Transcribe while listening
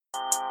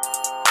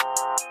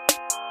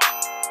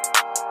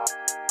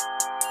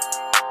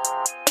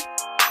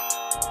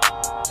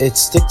It's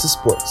Stick to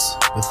Sports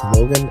with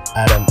Logan,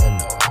 Adam, and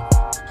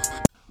Noah.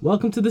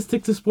 Welcome to the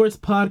Stick to Sports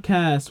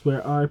podcast,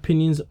 where our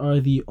opinions are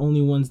the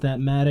only ones that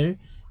matter.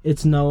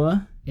 It's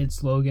Noah.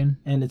 It's Logan.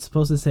 And it's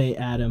supposed to say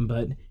Adam,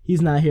 but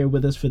he's not here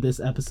with us for this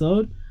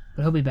episode.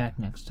 But he'll be back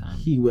next time.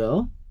 He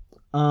will.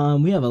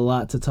 We have a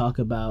lot to talk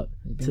about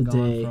We've been today.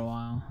 Going for a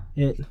while.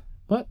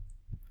 What?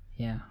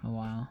 Yeah, a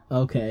while.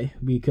 Okay,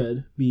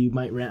 we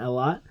might rant a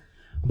lot.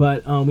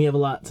 But we have a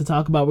lot to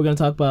talk about. We're going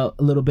to talk about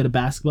a little bit of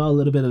basketball, a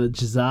little bit of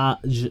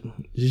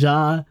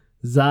the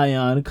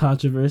Zion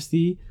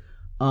controversy,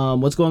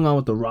 what's going on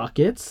with the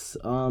Rockets,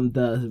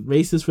 the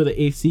races for the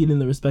 8th seed in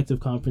the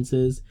respective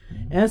conferences,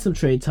 and some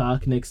trade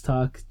talk, Knicks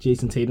talk,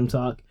 Jason Tatum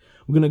talk.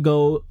 We're going to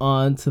go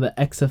on to the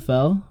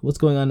XFL, what's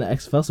going on in the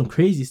XFL, some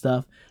crazy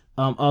stuff.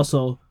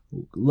 Also,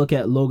 look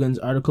at Logan's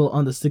article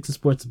on the Stick to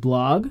Sports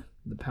blog.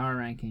 The power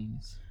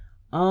rankings.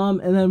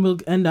 And then we'll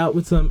end out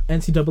with some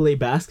NCAA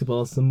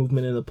basketball, some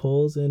movement in the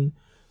polls, and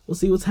we'll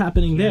see what's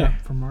happening there.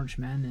 For March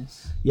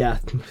Madness. Yeah,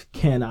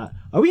 cannot.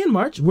 Are we in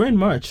March? We're in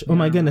March. Oh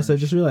my goodness, I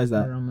just realized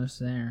that. We're almost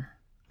there.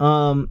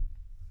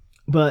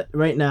 But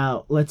right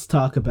now, let's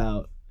talk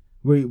about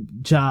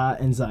Ja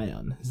and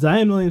Zion.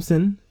 Zion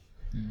Williamson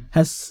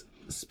has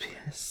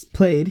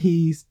played.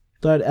 He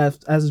started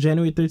as of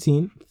January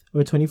 13th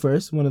or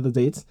 21st, one of the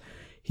dates.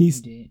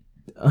 He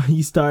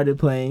started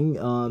playing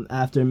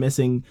after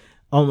missing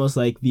almost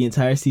like the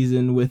entire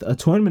season with a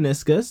torn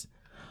meniscus.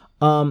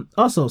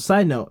 Also,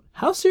 side note,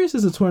 how serious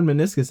is a torn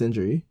meniscus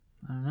injury?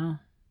 I don't know.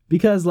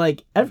 Because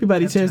like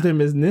everybody tears their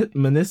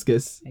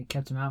meniscus. It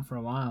kept him out for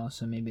a while,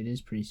 so maybe it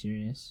is pretty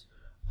serious.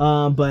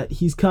 But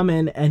he's come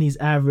in and he's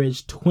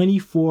averaged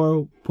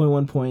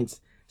 24.1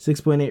 points,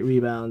 6.8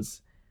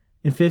 rebounds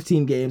in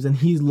 15 games, and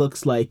he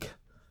looks really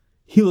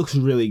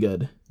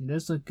good. He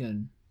does look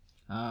good.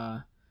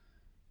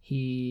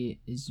 He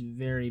is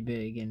very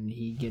big, and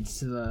he gets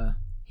the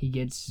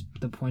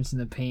points in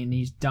the paint.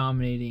 He's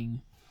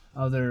dominating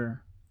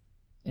other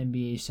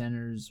NBA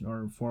centers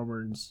or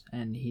forwards,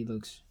 and he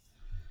looks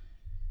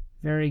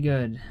very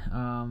good.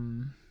 I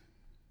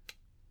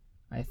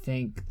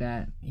think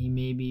that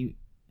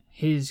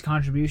his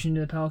contribution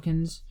to the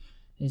Pelicans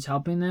is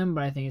helping them,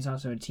 but I think it's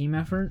also a team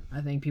effort.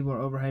 I think people are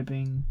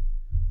overhyping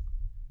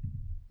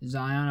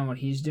Zion and what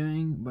he's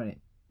doing, but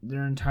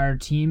their entire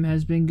team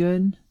has been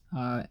good.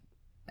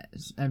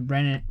 And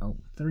Brennan,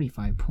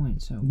 35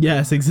 points. So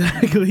yes,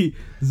 exactly.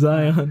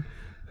 Zion.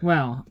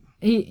 Well,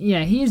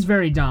 he is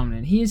very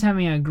dominant. He is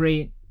having a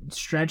great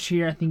stretch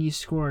here. I think he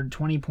scored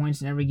 20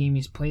 points in every game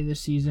he's played this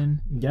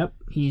season. Yep.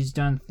 He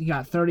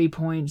got 30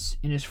 points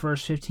in his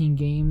first 15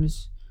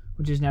 games,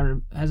 which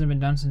hasn't been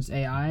done since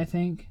AI, I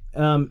think.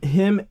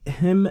 Him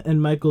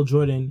and Michael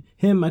Jordan,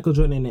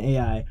 and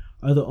AI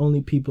are the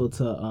only people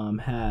to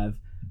have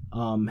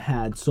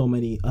had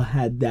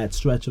that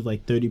stretch of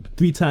like 3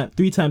 time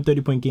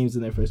 30-point games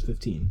in their first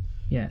 15.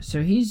 Yeah,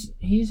 so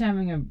he's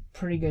having a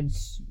pretty good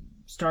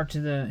start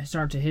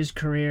to his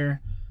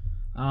career,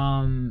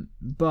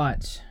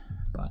 but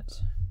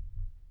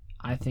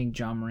I think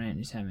Ja Morant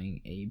is having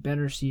a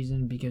better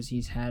season because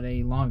he's had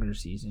a longer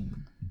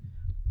season.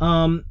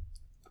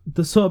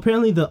 So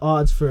apparently the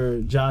odds for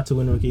Ja to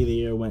win Rookie of the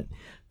Year went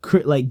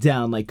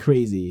down like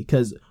crazy,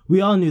 because we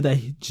all knew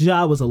that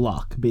Ja was a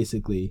lock,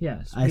 basically.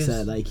 Yes. I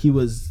said like he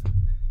was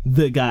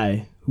the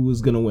guy who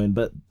was gonna win,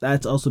 but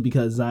that's also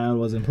because Zion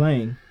wasn't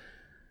playing.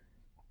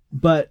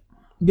 But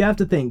you have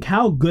to think,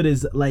 how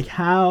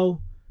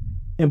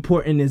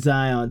important is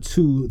Zion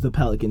to the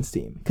Pelicans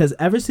team? Because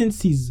ever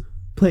since he's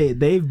played,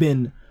 they've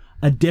been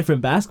a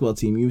different basketball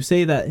team. You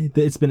say that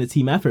it's been a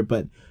team effort,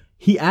 but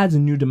he adds a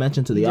new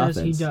dimension to the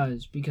offense. He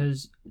does,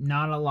 because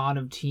not a lot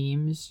of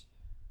teams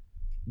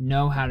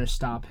know how to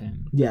stop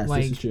him. Yes,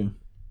 this is true.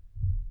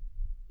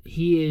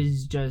 He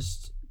is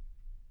just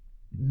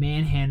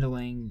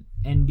manhandling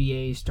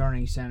NBA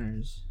starting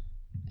centers,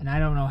 and I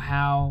don't know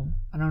how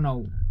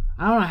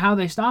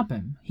they stop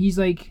him. He's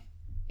like,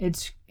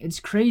 it's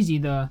crazy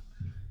the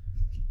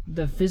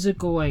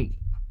physical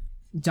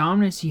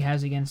dominance he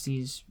has against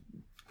these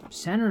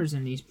centers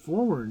and these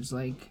forwards.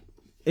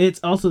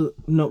 It's also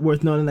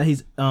worth noting that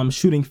he's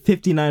shooting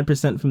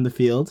 59% from the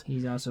field.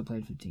 He's also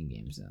played 15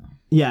 games though.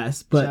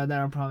 Yes, but so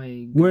that'll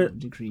probably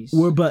decrease.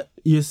 But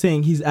you're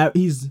saying he's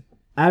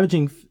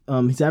averaging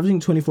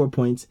 24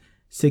 points,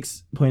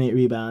 6.8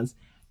 rebounds,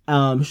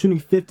 shooting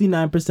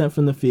 59%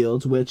 from the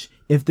field. Which,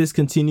 if this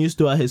continues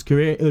throughout his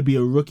career, it would be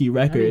a rookie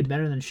record. It'd be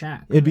better than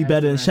Shaq. It'd be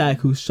better than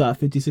Shaq, who shot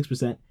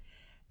 56%,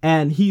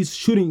 and he's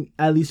shooting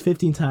at least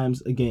 15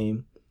 times a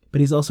game.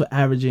 But he's also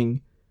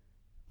averaging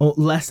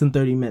less than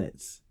 30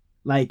 minutes.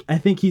 I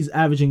think he's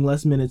averaging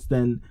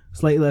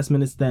slightly less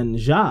minutes than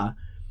Ja.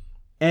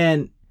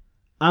 And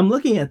I'm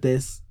looking at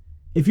this.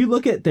 If you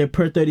look at their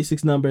per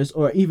 36 numbers,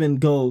 or even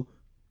go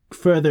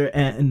further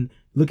and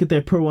look at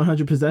their per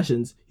 100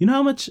 possessions, you know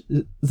how much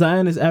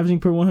Zion is averaging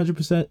per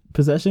 100%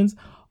 possessions?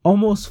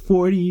 Almost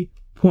 40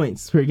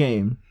 points per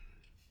game.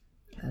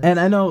 And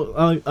I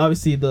know,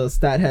 obviously, the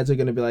stat heads are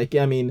going to be like,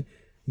 you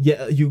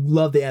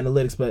love the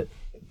analytics, but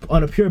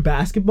on a pure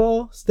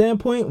basketball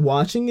standpoint,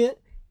 watching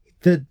it,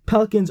 the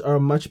Pelicans are a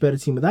much better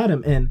team without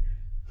him, and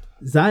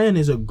Zion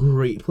is a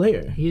great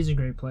player. He is a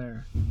great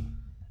player.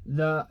 We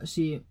go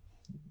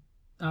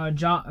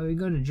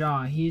to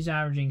Ja. He's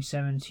averaging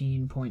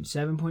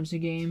 17.7 points a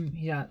game.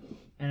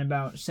 And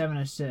about 7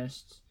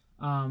 assists.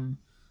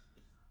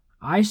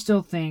 I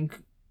still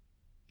think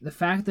the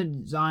fact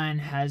that Zion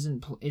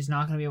is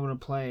not going to be able to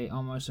play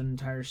almost an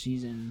entire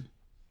season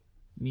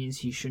means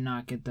he should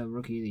not get the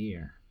Rookie of the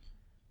Year.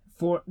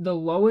 For the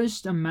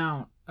lowest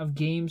amount of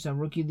games that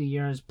Rookie of the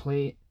Year has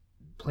played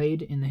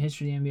in the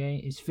history of the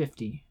NBA is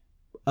 50.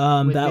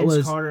 With That Vince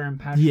was Carter and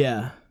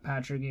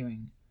Patrick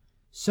Ewing.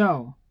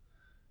 So,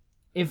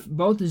 if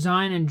both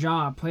Zion and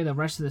Ja play the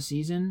rest of the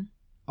season,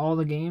 all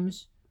the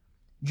games,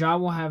 Ja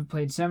will have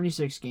played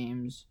 76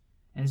 games,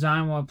 and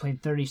Zion will have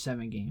played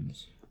 37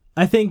 games.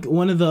 I think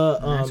one of the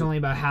that's only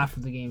about half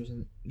of the games,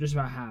 just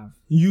about half.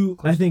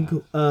 I think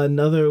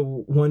another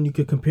one you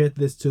could compare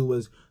this to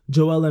was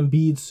Joel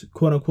Embiid's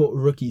quote unquote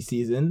rookie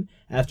season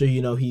after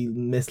he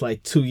missed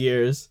like 2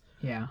 years.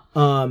 Yeah.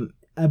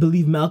 I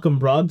believe Malcolm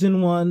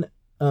Brogdon won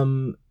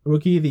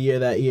Rookie of the Year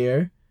that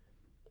year,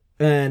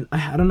 and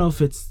I don't know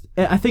if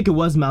I think it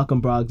was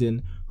Malcolm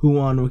Brogdon who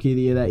won Rookie of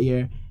the Year that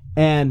year,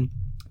 and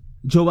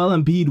Joel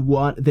Embiid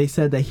won. They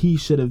said that he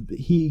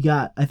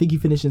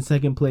finished in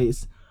second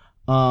place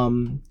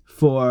for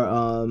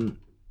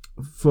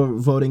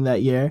voting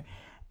that year,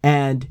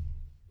 and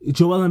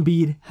Joel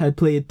Embiid had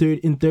played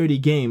in 30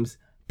 games,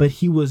 but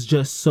he was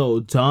just so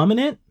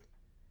dominant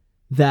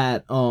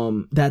that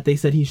they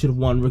said he should have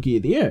won Rookie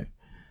of the Year.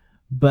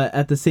 But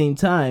at the same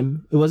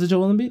time, was it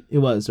Joel Embiid? It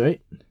was, right?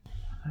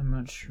 I'm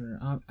not sure.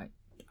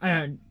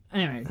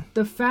 Anyway,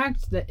 the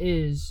fact that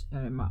is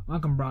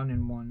Malcolm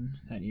Brogdon won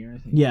that year, I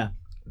think. Yeah.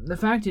 The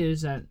fact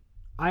is that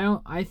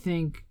I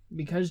think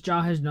because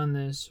Ja has done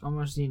this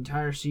almost the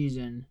entire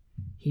season,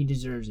 he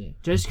deserves it.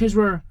 Just because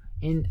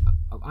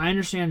I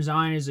understand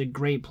Zion is a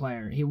great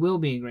player. He will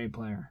be a great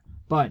player.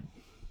 But,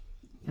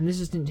 and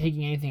this isn't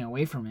taking anything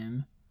away from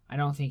him, I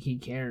don't think he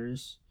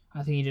cares.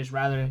 I think he'd just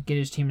rather get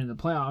his team into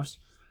the playoffs.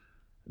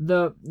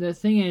 The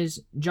thing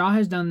is, Ja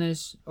has done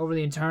this over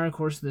the entire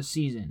course of the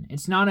season.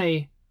 It's not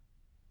it's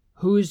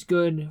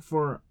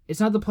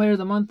not the Player of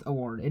the Month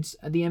award. It's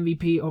the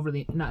MVP over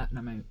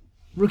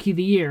Rookie of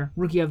the Year.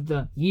 Rookie of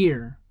the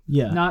Year.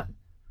 Yeah. Not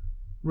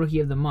Rookie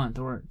of the Month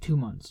or 2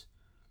 months.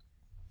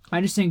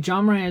 I just think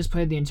Ja Morant has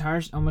played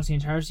almost the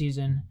entire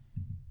season,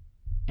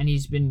 and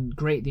he's been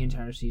great the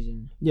entire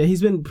season. Yeah,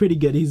 he's been pretty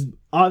good. He's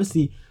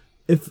obviously,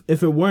 if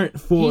it weren't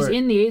for... He's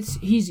in the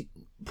eighth. He's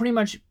pretty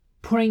much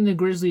putting the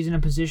Grizzlies in a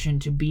position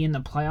to be in the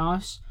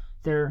playoffs.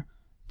 We'll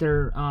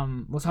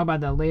talk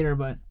about that later,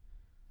 but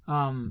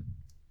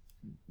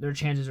their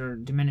chances are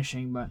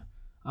diminishing. But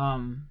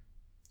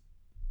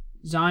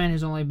Zion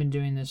has only been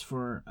doing this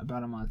for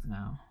about a month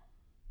now.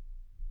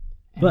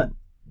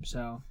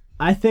 So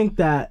I think it's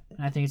a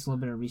little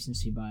bit of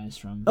recency bias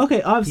from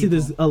obviously people.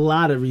 There's a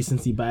lot of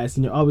recency bias,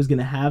 and you're always going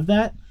to have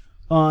that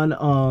on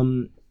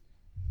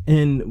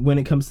when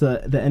it comes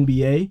to the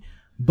NBA.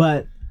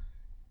 But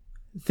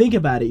think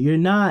about it. You're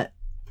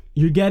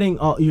getting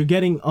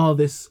all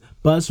this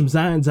buzz from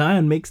Zion.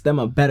 Zion makes them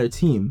a better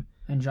team.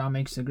 And Ja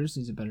makes the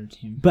Grizzlies a better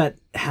team. But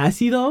has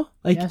he though?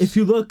 Yes. If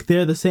you look,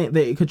 they're the same.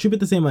 They contribute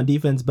the same on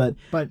defense, but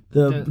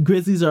the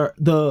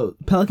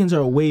Pelicans are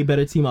a way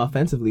better team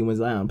offensively when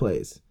Zion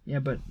plays. Yeah,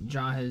 but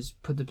Ja has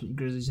put the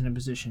Grizzlies in a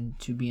position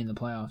to be in the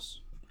playoffs.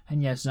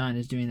 And yes, Zion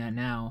is doing that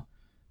now,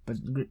 but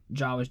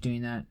Ja was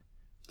doing that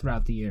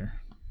throughout the year.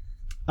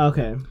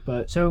 Okay,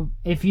 but so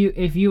if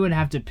you would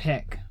have to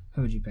pick,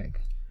 who would you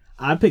pick?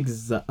 I'd pick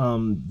Ja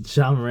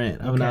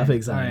Morant. I would not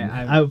pick Zion.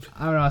 Right, I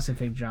would also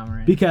pick Ja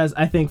Morant. Because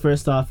I think,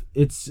 first off,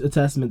 it's a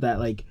testament that,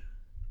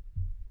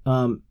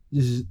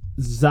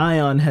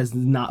 Zion has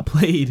not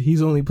played.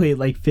 He's only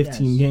played,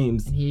 15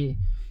 games. And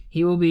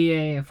he will be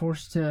a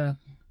force to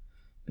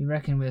be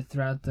reckoned with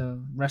throughout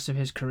the rest of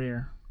his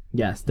career.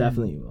 Yes,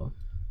 definitely will.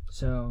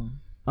 So...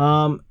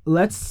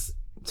 let's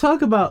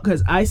talk about...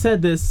 Because I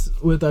said this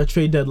with our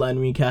trade deadline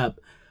recap.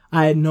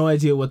 I had no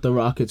idea what the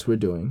Rockets were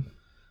doing.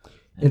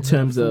 In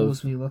terms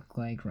of we look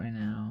like right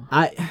now,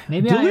 do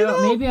we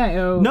though?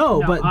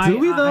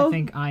 I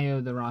think I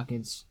owe the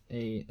Rockets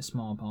a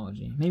small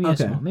apology. Maybe a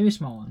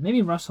small one.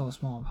 Maybe Russell a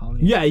small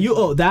apology. Yeah, you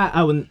owe that.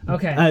 I wouldn't.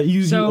 Okay,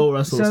 you owe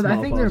Russell a small apology. So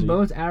I think they're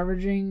both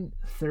averaging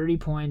 30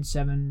 points,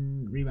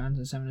 7 rebounds,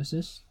 and 7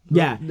 assists.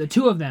 Yeah, the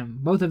two of them,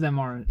 both of them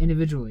are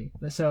individually.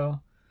 So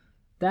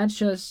that's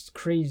just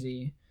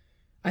crazy.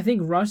 I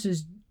think Russ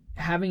is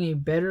having a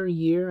better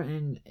year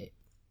and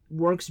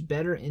works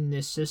better in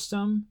this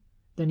system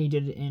than he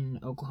did in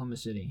Oklahoma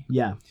City.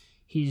 Yeah.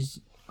 He's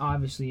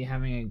obviously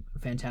having a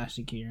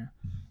fantastic year,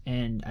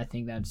 and I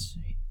think that's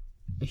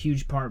a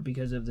huge part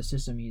because of the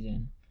system he's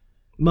in.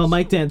 Well,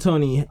 Mike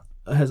D'Antoni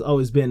has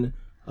always been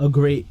a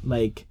great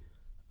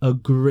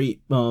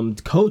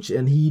coach,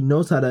 and he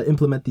knows how to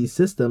implement these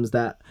systems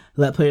that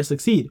let players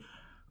succeed.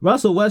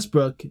 Russell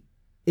Westbrook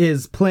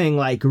is playing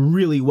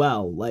really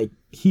well.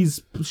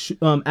 He's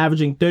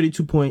averaging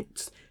 32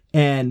 points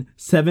and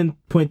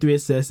 7.3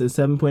 assists and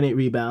 7.8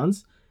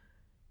 rebounds.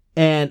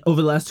 and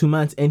over the last 2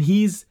 months, and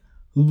he's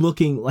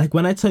looking like,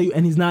 when I tell you,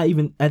 and he's not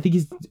even, I think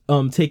he's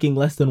taking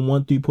less than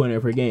 1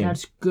 3-pointer per game.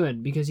 That's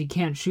good because he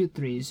can't shoot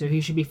threes, so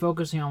he should be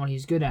focusing on what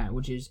he's good at,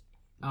 which is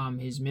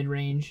his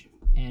mid-range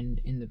and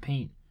in the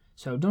paint.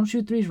 So don't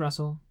shoot threes,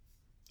 Russell.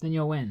 Then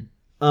you'll win.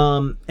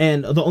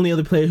 And the only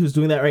other player who's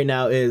doing that right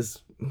now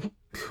is,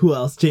 who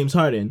else? James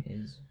Harden.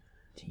 His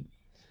team.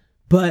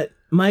 But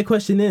my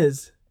question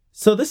is,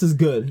 so this is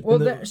good in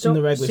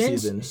the regular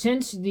season.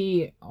 Since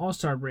the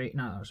All-Star break,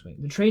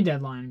 the trade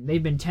deadline,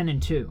 they've been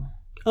 10-2.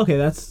 Okay,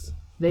 that's...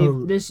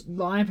 This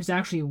lineup has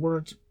actually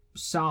worked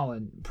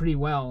solid, pretty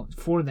well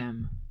for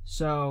them.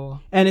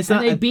 So, and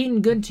they've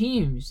beaten good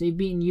teams. They've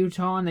beaten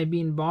Utah and they've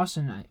beaten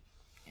Boston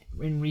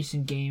in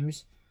recent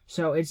games.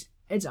 So it's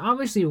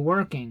obviously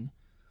working,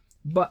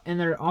 and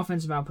their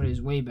offensive output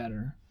is way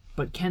better.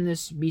 But can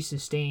this be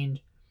sustained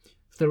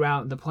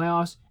throughout the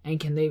playoffs? And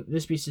can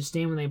this be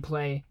sustained when they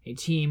play a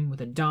team with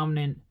a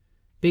dominant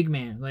big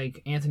man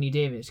like Anthony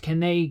Davis?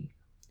 Can a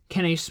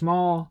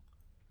small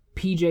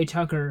PJ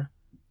Tucker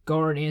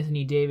guard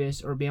Anthony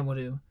Davis or be able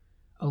to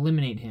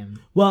eliminate him?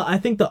 Well, I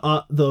think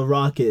the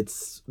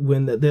Rockets,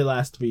 when their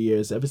last 3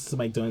 years, ever since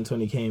Mike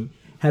D'Antoni came,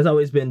 has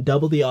always been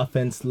double the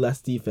offense, less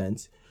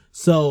defense.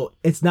 So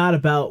it's not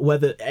about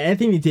whether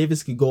Anthony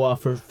Davis could go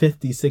off for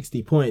 50,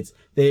 60 points.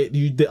 All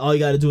you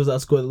got to do is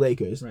outscore the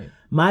Lakers. Right.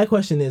 My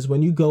question is,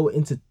 when you go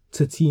into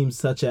teams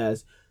such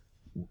as,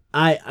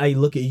 I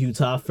look at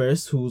Utah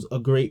first, who's a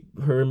great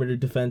perimeter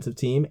defensive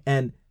team,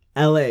 and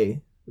LA,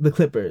 the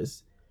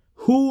Clippers,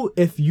 who,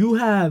 if you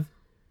have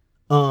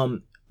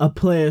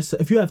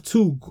if you have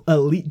 2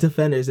 elite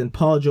defenders in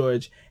Paul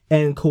George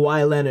and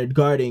Kawhi Leonard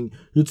guarding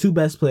your 2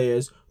 best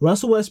players,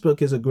 Russell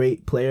Westbrook is a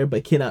great player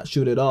but cannot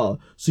shoot at all.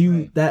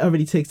 So that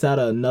already takes out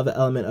another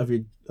element of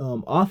your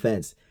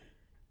offense.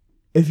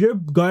 If you're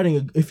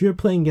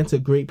playing against a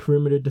great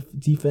perimeter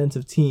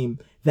defensive team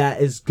that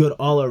is good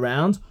all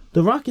around,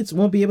 the Rockets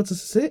won't be able to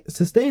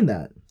sustain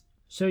that.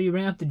 So you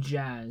bring up the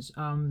Jazz.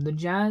 The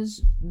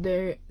Jazz,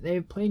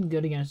 they've played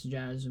good against the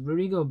Jazz.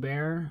 Rudy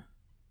Gobert,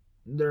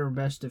 their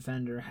best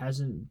defender,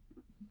 hasn't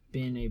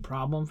been a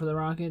problem for the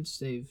Rockets.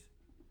 They've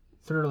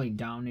thoroughly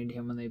dominated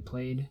him when they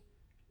played.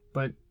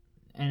 And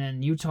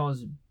then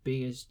Utah's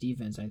biggest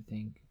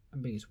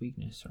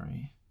weakness,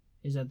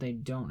 is that they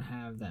don't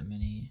have that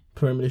many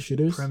perimeter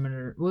shooters.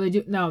 Well, they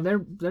do. No,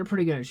 they're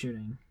pretty good at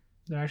shooting.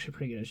 They're actually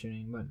pretty good at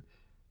shooting, but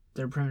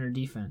their perimeter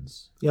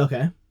defense. Yeah,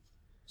 okay.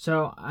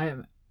 So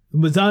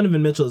But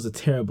Donovan Mitchell is a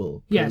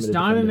terrible. Yes,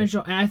 Donovan defender.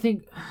 Mitchell, and I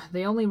think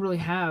they only really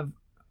have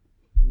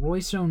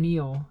Royce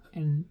O'Neal,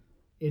 and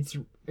it's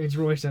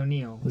Royce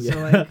O'Neal. Yeah.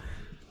 So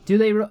do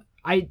they?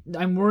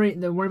 I'm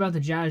worried about the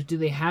Jazz. Do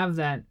they have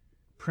that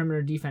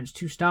perimeter defense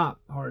to stop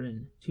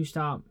Harden? To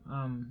stop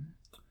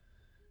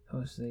who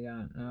else they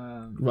got?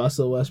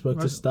 Russell Westbrook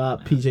to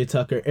stop PJ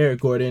Tucker,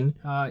 Eric Gordon.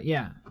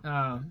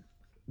 Covington.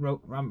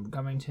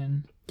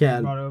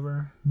 Yeah. Brought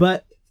over.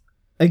 But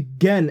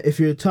again, if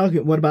you're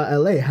talking, what about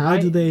LA? How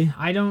do they?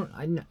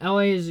 LA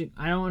is.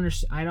 I don't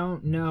understand. I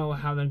don't know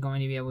how they're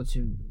going to be able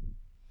to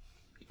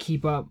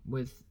keep up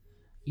with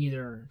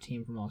either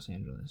team from Los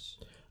Angeles.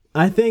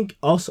 You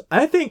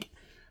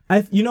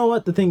know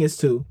what the thing is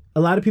too? A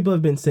lot of people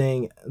have been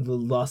saying the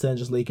Los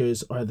Angeles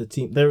Lakers are the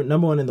team. They're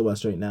number 1 in the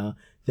West right now.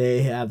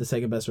 They have the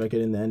second best record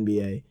in the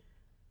NBA.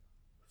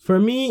 For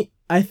me,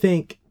 I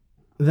think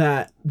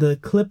that the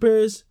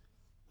Clippers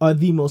are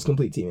the most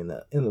complete team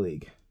in the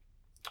league.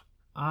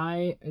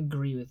 I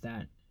agree with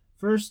that.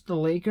 First, the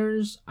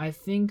Lakers, I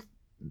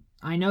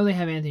know they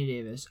have Anthony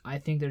Davis. I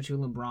think they're too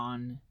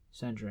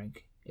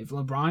LeBron-centric. If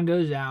LeBron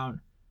goes out,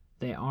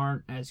 they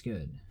aren't as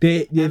good.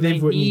 They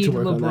need to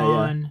work LeBron.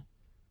 on that,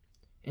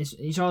 yeah.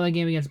 You saw that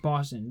game against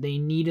Boston. They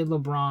needed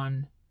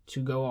LeBron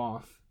to go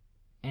off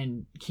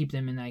and keep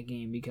them in that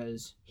game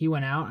because he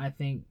went out. I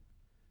think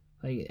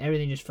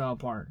everything just fell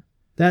apart.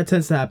 That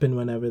tends to happen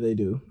whenever they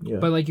do. Yeah.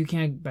 But you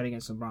can't bet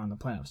against LeBron in the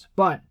playoffs.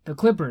 But the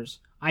Clippers,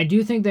 I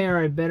do think they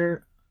are a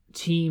better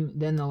team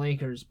than the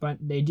Lakers, but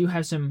they do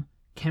have some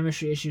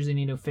chemistry issues they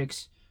need to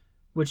fix,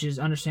 which is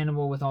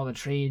understandable with all the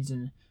trades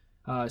and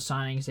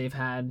signings they've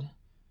had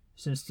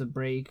since the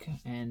break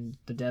and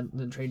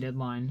the trade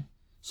deadline.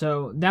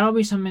 So that'll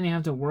be something they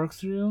have to work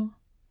through.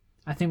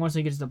 I think once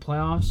they get to the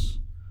playoffs,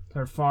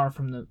 they're far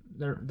from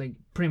they're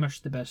pretty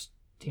much the best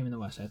team in the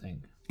West, I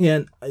think. Yeah,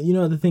 and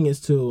the thing is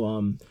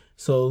too,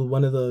 so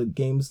one of the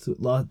games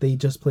they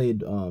just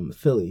played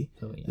Philly,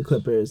 yes. The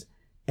Clippers,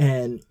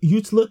 and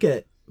you look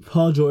at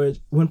Paul George.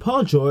 When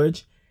Paul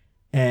George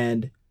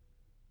and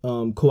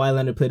Kawhi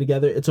Leonard play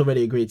together, it's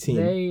already a great team.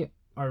 They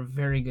are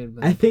very good.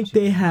 I think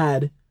they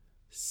had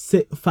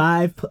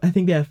 5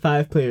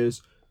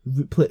 players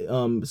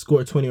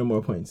score 20 or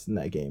more points in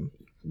that game.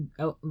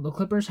 The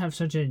Clippers have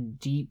such a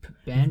deep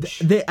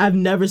bench. I've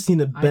never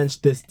seen a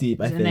bench this deep.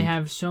 I think, and they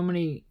have so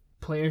many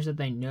players that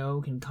they know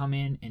can come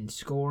in and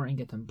score and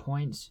get them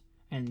points,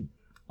 and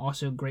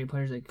also great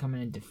players that come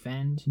in and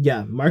defend.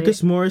 Yeah,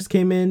 Marcus Morris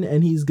came in,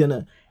 and he's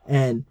gonna.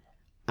 And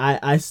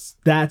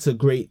that's a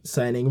great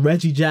signing.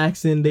 Reggie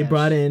Jackson they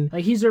brought in.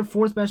 Like he's their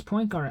fourth best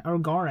point guard or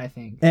guard, I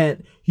think.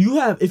 And you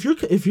have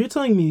if you're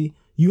telling me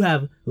you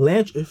have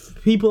Landry,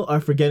 people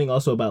are forgetting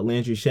also about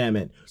Landry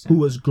Shamet, who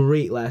was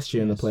great last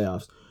year in the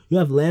playoffs. You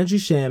have Landry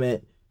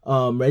Shamet,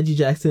 Reggie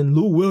Jackson,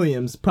 Lou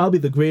Williams, probably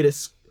the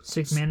greatest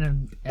sixth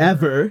man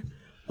ever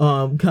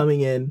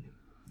coming in.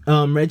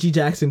 Reggie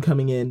Jackson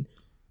coming in.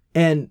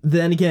 And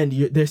then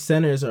again, their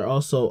centers are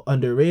also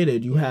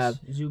underrated. You have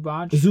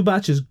Zubac.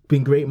 Zubac has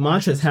been great.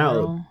 Montrezl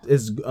Harrell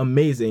is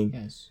amazing.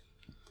 Yes.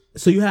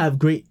 So you have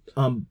great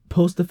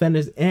post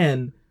defenders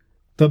and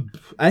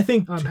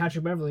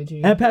Patrick Beverly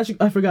too. And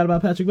I forgot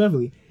about Patrick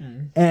Beverly.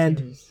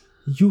 And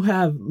you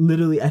have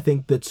literally, I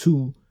think the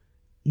two.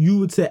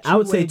 I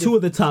would say two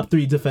of the top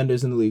 3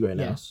 defenders in the league right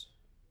now.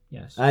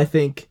 Yes. I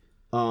think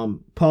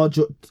Paul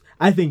George.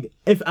 I think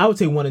if I would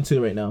say 1 and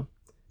 2 right now,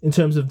 in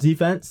terms of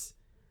defense,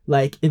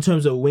 like in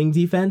terms of wing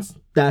defense,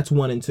 that's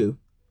 1 and 2.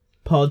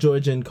 Paul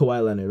George and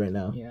Kawhi Leonard right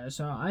now. Yeah.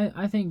 So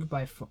I think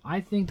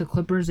the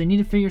Clippers, they need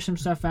to figure some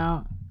stuff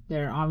out.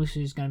 There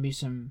obviously is going to be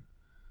some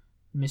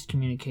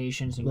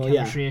miscommunications and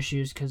chemistry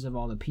issues because of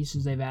all the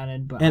pieces they've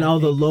added, but all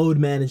the load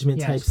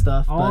management type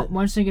stuff.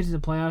 Once they get to the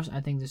playoffs,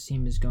 I think this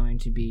team is going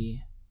to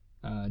be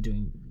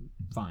doing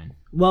fine.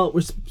 Well,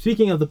 we're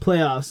speaking of the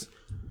playoffs.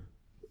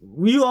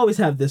 We always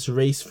have this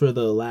race for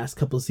the last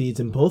couple of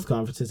seeds in both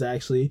conferences.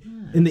 Actually,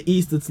 in the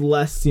East, it's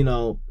less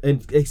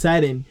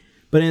exciting,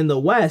 but in the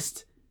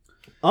West,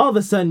 all of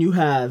a sudden you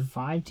have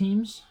 5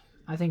 teams.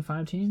 I think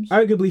 5 teams.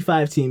 Arguably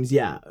 5 teams,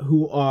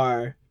 who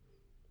are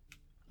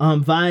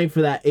vying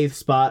for that 8th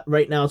spot.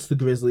 Right now, it's the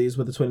Grizzlies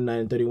with a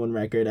 29-31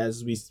 record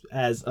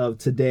as of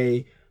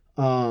today,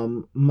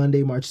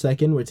 Monday, March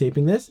 2nd. We're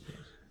taping this.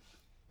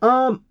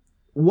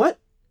 What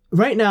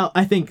right now?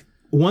 I think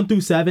 1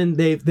 through 7,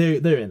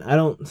 they're in. I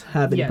don't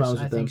have any problems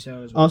with them. Yes, I think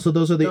so as well. Also,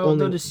 those are the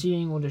only. Though the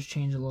seeding will just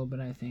change a little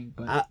bit, I think.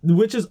 But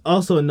which is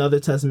also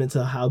another testament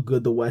to how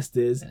good the West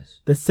is.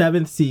 Yes. The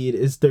 7th seed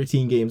is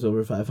 13 games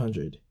over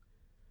 500,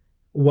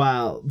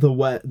 while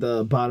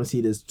the bottom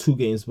seed is 2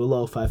 games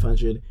below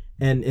 500.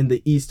 And in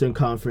the Eastern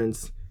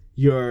Conference,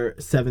 your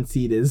 7th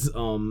seed is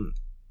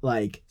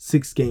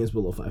 6 games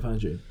below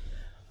 500.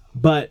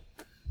 But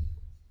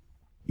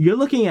you're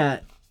looking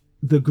at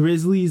the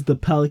Grizzlies, the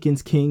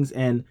Pelicans, Kings,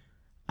 and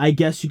I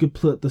guess you could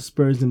put the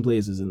Spurs and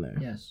Blazers in there.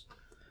 Yes.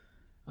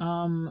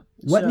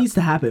 What needs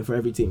to happen for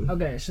every team?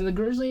 Okay, so the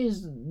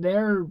Grizzlies,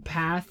 their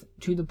path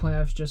to the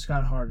playoffs just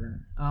got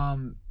harder.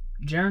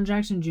 Jaren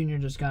Jackson Jr.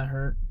 just got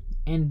hurt,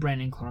 and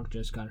Brandon Clark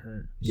just got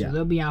hurt. So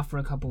they'll be out for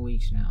a couple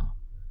weeks now.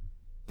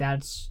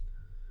 That's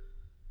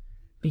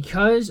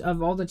because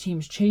of all the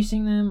teams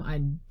chasing them.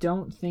 I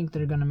don't think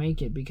they're going to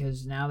make it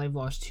because now they've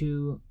lost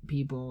 2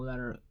 people that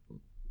are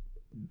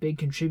big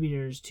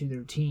contributors to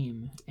their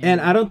team. And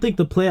I don't think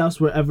the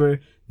playoffs were ever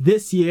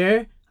this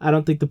year. I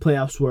don't think the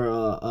playoffs were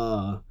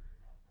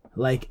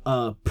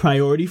a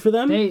priority for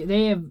them.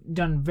 They have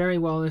done very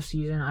well this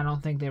season. I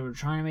don't think they were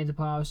trying to make the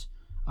playoffs.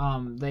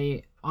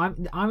 They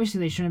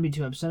obviously they shouldn't be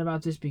too upset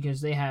about this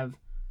because they have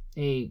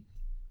a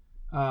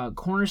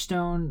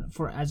cornerstone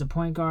as a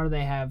point guard.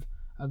 They have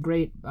a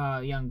great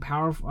young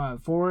power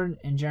forward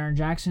in Jaren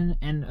Jackson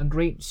and a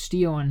great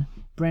steal in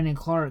Brandon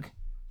Clark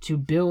to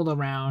build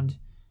around.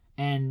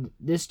 And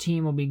this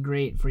team will be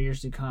great for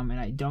years to come. And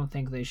I don't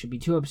think they should be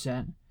too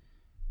upset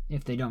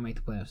if they don't make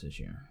the playoffs this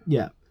year.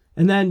 Yeah.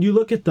 And then you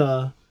look at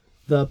the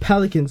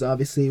Pelicans,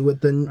 obviously,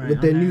 with their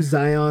new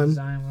Zion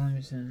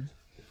Williamson.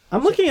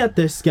 I'm looking at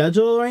their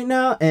schedule right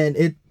now,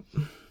 and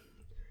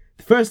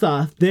first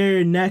off,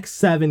 their next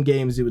 7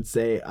 games, you would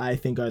say, I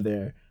think are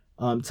their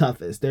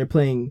toughest. They're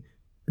playing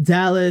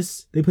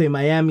Dallas, they play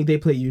Miami, they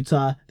play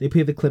Utah, they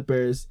play the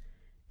Clippers,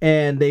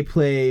 and they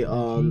play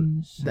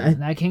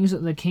the Kings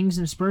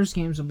and Spurs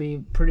games will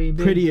be pretty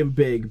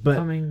big, but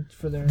coming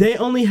for their... They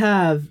only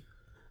have,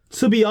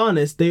 to be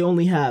honest,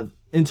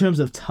 in terms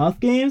of tough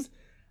games,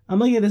 I'm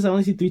looking at this, I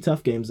only see 3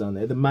 tough games on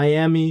there. The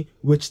Miami,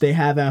 which they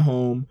have at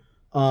home,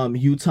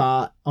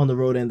 Utah on the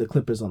road, and the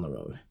Clippers on the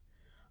road.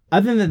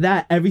 Other than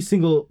that, every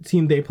single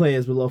team they play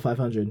is below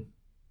 500.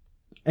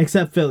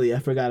 Except Philly. I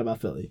forgot about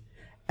Philly.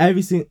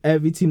 Every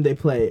team they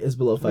play is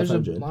below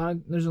 500.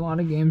 There's a lot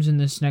of games in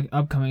this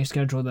upcoming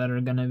schedule that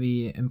are going to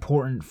be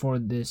important for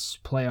this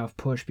playoff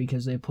push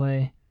because they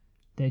play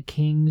the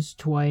Kings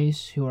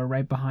twice, who are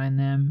right behind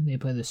them. They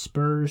play the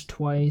Spurs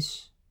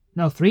twice.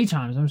 No, 3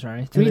 times. I'm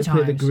sorry. 3 times. They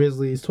play the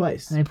Grizzlies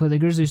twice. And they play the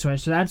Grizzlies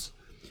twice. So that's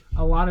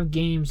a lot of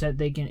games that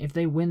they can, if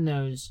they win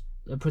those,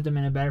 it'll put them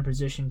in a better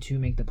position to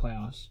make the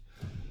playoffs.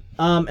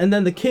 And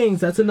then the Kings,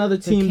 that's another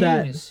team they've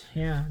been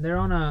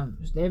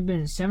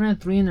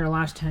 7-3 in their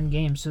last 10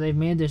 games, so they've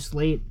made this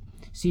late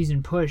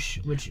season push.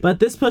 But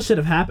this push should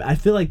have happened. I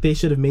feel like they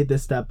should have made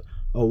this step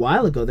a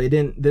while ago. They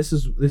didn't.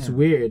 It's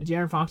weird.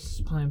 De'Aaron Fox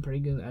is playing pretty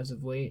good as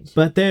of late.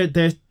 But their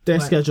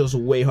schedule is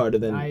way harder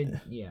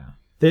than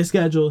their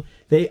schedule.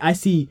 They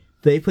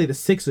play the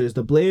Sixers,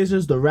 the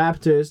Blazers, the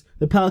Raptors,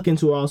 the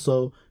Pelicans, who are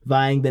also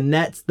vying, the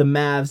Nets, the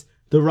Mavs,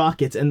 the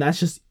Rockets, and that's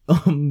just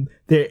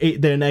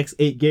their next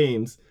 8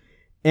 games.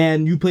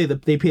 and they play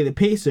the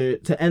Pacers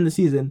to end the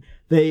season.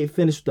 They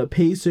finish with the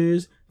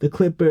Pacers, the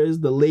Clippers,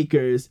 the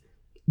Lakers,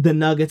 the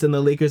Nuggets, and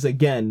the Lakers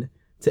again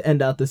to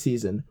end out the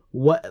season.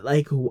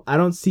 I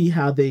don't see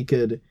how they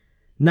could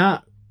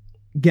not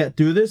get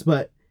through this,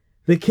 but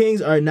the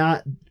Kings are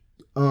not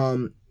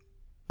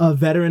a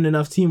veteran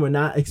enough team or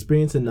not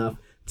experienced enough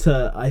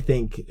to, I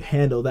think,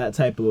 handle that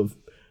type of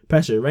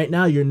pressure. Right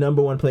now, your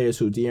number one player is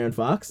who? De'Aaron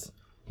Fox?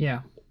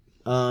 Yeah.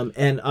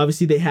 And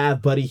obviously they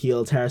have Buddy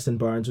Hield, Harrison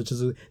Barnes,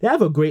 they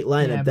have a great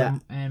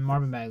lineup. And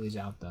Marvin Bagley's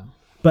out though.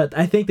 But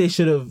I think they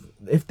should have,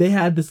 if they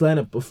had this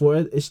lineup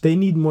before, they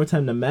need more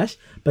time to mesh.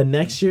 But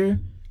next year,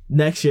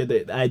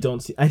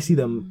 I see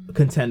them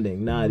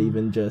contending, not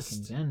even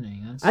just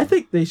contending. I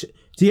think they should.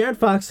 De'Aaron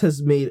Fox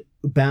has made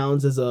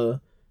bounds as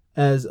a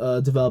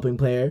developing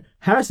player.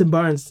 Harrison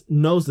Barnes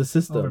knows the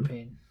system.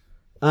 Overpaid.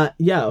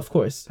 Yeah, of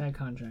course. Bad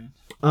contract.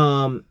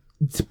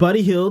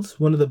 Buddy Hield,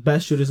 one of the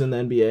best shooters in the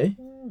NBA.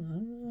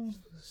 We'll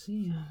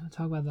see. I'll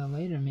talk about that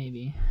later,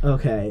 maybe.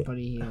 Okay.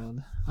 Buddy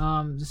Hield.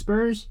 The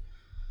Spurs.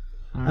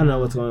 I don't know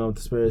what's going on with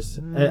the Spurs.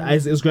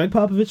 Is Greg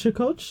Popovich your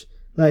coach?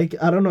 I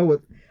don't know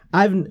what.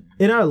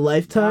 In our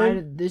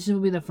lifetime. This will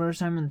be the first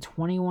time in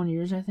 21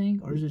 years, I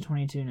think, or is it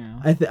 22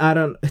 now? I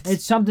don't.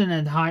 It's something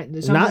that high.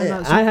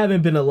 I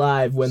haven't been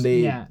alive when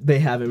they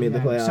haven't made the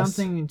playoffs.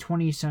 Something in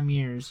 20 some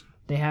years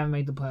they haven't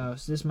made the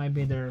playoffs. This might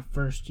be their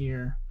first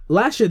year.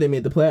 Last year they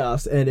made the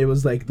playoffs, and it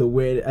was like the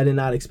weird. I did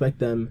not expect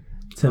them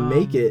to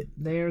make it.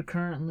 They are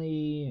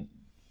currently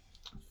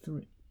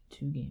two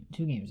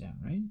games out,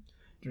 right?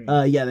 3.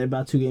 Yeah, they're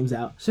about 2 games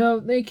out. So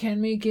they can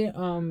make it.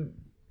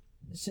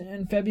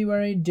 In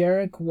February,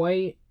 Derek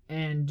White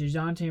and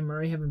DeJounte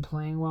Murray have been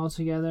playing well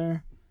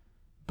together,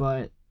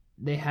 but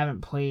they haven't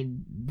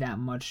played that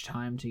much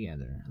time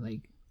together,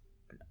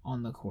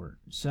 on the court.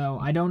 So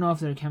I don't know if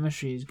their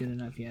chemistry is good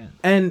enough yet.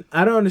 And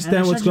I don't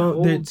understand what's going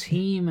on. Their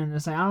team, and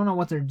it's I don't know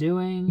what they're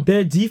doing.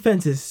 Their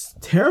defense is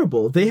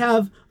terrible. They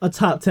have a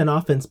top 10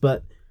 offense,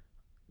 but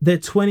they're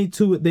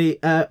 22. They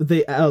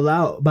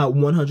allow about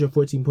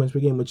 114 points per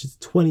game, which is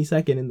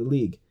 22nd in the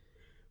league,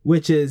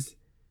 which is.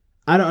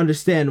 I don't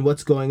understand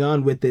what's going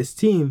on with this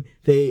team.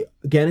 They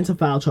get into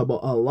foul trouble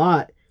a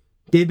lot.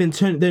 They're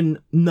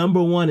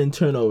number 1 in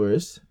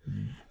turnovers.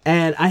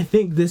 And I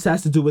think this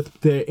has to do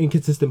with their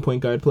inconsistent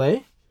point guard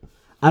play.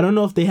 I don't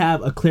know if they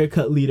have a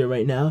clear-cut leader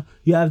right now.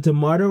 You have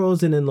DeMar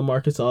DeRozan and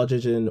LaMarcus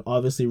Aldridge and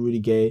obviously Rudy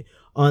Gay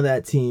on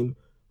that team.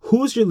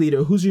 Who's your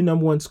leader? Who's your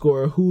number 1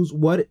 scorer?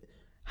 What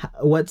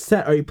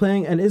set are you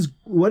playing? And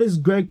what is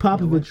Greg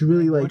Popovich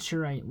really like?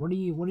 What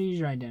is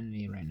your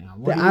identity right now?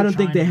 I don't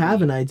think they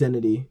have an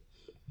identity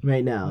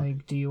right now.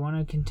 Do you want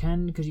to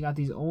contend because you got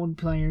these old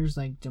players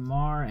like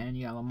DeMar and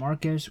you got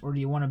LaMarcus, or do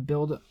you want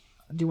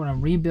to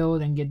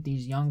rebuild and get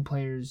these young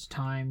players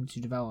time to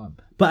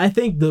develop? But I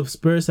think the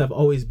Spurs have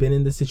always been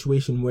in this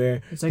situation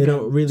where they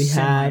don't really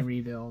have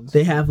rebuilds.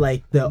 They have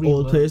the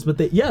old players, but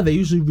they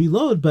usually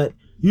reload. But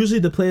usually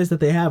the players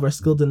that they have are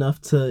skilled enough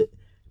to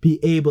be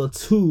able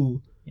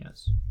to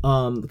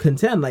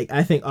contend.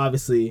 I think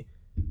obviously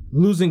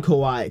losing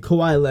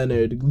Kawhi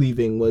Leonard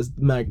leaving was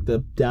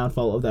the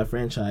downfall of that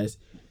franchise.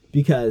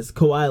 Because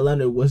Kawhi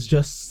Leonard was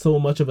just so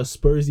much of a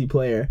Spursy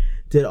player,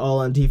 did all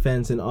on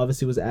defense, and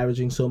obviously was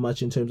averaging so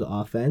much in terms of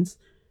offense.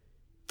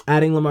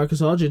 Adding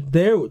LaMarcus Aldridge,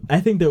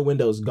 I think their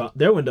window's gone.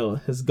 Their window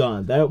has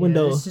gone. That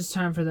window. This is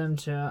time for them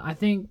to. I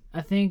think.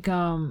 Is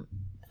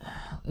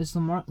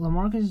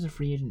LaMarcus is a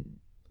free agent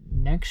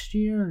next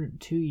year or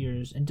 2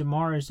 years, and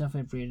DeMar is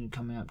definitely a free agent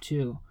coming up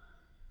too.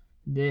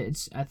 I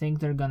think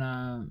they're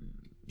gonna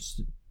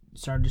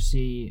start to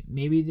see.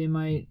 Maybe they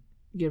might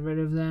get rid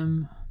of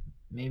them.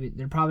 Maybe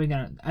they're probably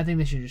gonna. I think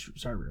they should just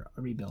start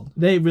a rebuild.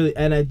 They really,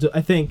 and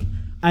I think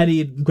I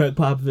need Greg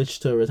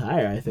Popovich to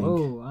retire. I think.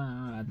 Oh, I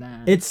don't know about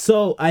that. It's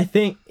so. I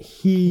think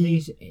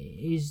he's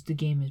the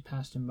game has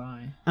passed him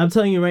by. I'm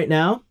telling you right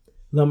now,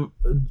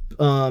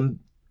 Greg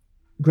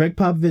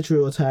Popovich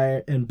will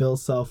retire and Bill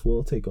Self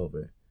will take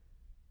over.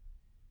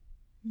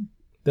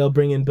 They'll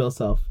bring in Bill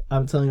Self.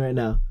 I'm telling you right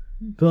now,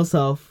 Bill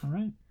Self. All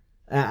right.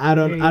 I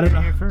don't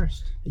know. Here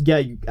first.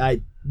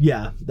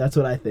 Yeah, that's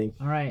what I think.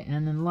 All right,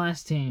 and then the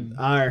last team.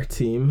 Our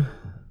team.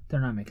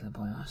 They're not making the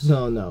playoffs.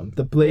 No.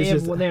 The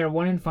Blazers. They are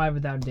 1-5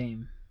 without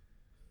Dame.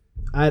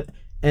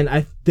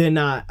 They're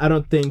not. I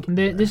don't think.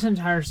 This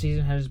entire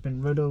season has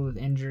been riddled with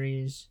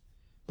injuries.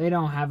 They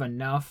don't have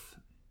enough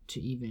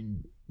to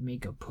even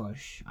make a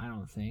push. I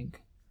don't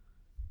think.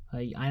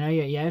 I know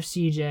you have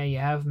CJ, you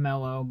have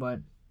Melo,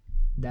 but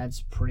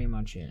that's pretty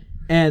much it.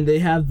 And they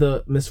have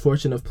the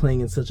misfortune of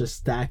playing in such a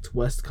stacked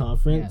West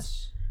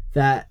Conference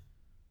that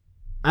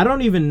I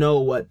don't even know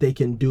what they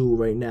can do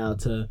right now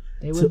to.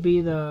 They would be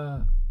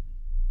the.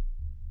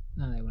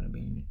 No, they wouldn't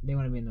be. They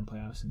wouldn't be in the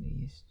playoffs in the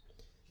East.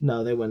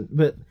 No, they wouldn't.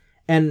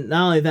 And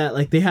not only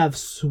that, they have.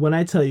 When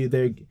I tell you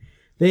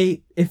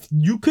if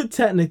you could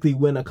technically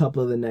win a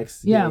couple of the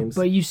next games.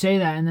 But you say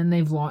that, and then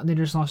they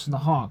just lost to the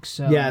Hawks.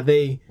 So yeah,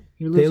 they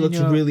looked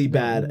really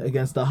bad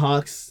against the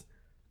Hawks.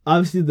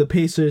 Obviously, the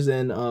Pacers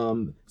and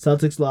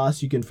Celtics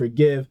lost, you can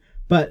forgive.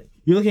 But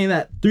You're looking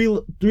at that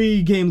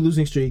 3-game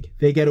losing streak,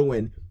 they get a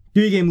win.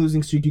 3-game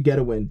losing streak, you get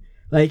a win.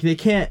 Like,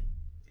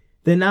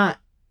 they're not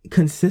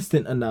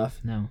consistent enough.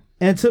 No.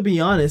 And to be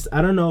honest,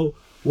 I don't know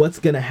what's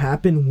going to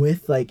happen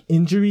with, like,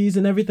 injuries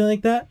and everything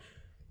like that.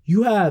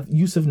 You have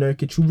Yusuf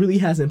Nurkic, who really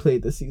hasn't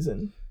played this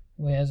season.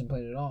 Well, he hasn't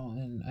played at all,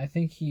 and I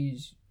think he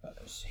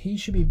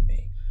should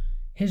be.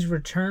 His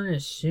return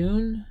is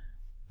soon,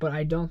 but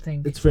I don't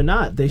think it's for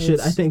not. They should.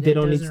 I think they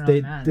don't need.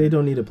 They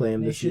don't need to play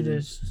him they this season.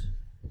 Just,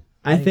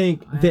 I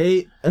think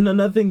and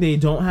another thing they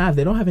don't have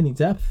any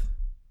depth.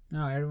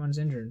 No, everyone's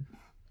injured.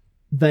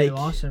 They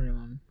lost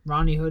everyone.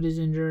 Ronnie Hood is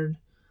injured.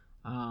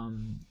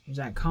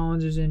 Zach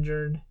Collins is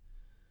injured.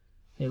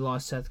 They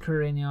lost Seth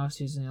Curry in the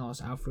offseason. They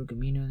lost Alfred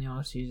Camino in the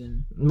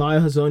offseason.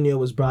 Mario Hezonja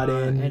was brought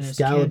in.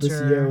 Gallup this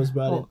year was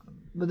brought in.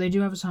 But they do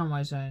have Hassan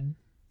Whiteside.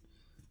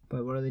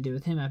 But what do they do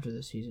with him after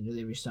this season? Do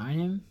they resign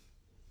him?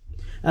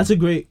 That's a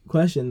great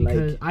question.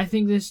 Because I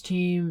think this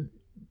team,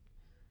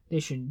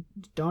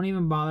 don't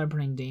even bother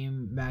putting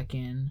Dame back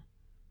in.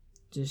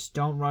 Just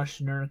don't rush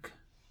Nurk.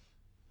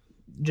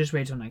 Just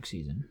wait till next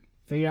season.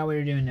 Figure out what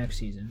you're doing next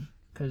season.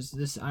 Because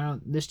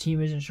this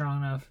team isn't strong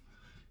enough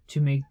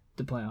to make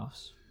the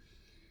playoffs.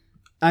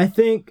 I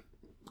think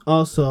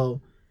also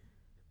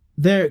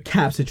their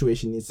cap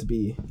situation needs to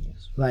be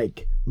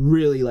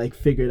really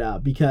figured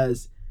out,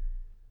 because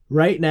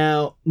right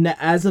now,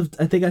 I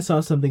think I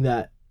saw something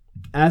that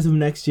as of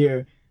next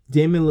year,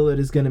 Damian Lillard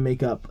is going to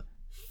make up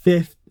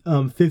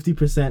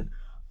 50%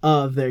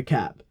 of their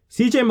cap.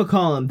 CJ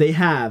McCollum, they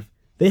have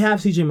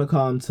CJ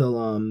McCollum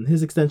till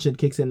his extension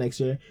kicks in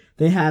next year.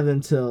 They have him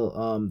till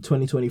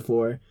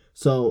 2024.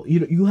 So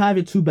you have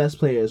your two best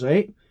players,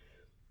 right?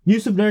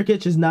 Yusuf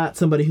Nurkic is not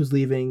somebody who's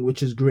leaving,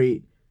 which is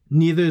great.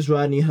 Neither is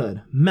Rodney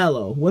Hood.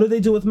 Melo. What do they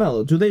do with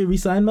Melo? Do they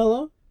re-sign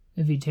Melo?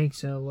 If he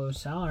takes a low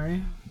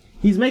salary.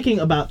 He's making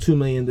about $2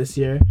 million this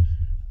year.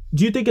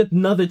 Do you think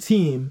another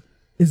team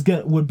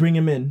would bring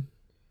him in?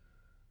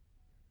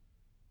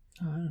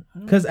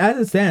 Because as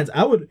it stands,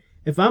 I would.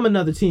 If I'm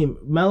another team,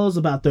 Melo's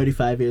about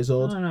 35 years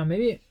old. I don't know.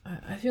 Maybe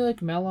I feel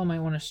like Melo might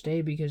want to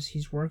stay because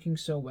he's working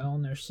so well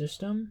in their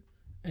system,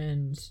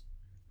 and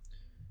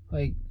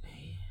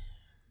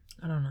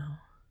I don't know.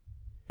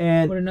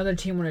 And would another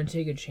team want to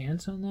take a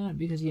chance on that?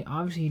 Because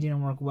he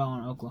didn't work well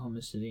in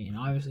Oklahoma City, and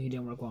obviously he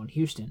didn't work well in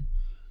Houston.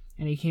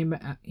 And he came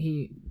back.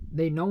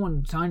 No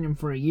one signed him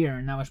for a year,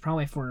 and that was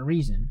probably for a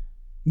reason.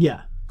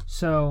 Yeah.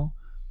 So,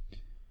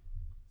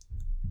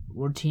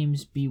 would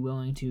teams be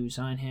willing to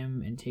sign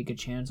him and take a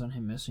chance on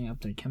him messing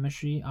up their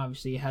chemistry?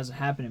 Obviously, it hasn't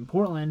happened in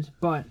Portland,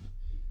 but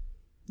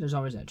there's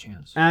always that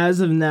chance. As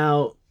of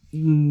now,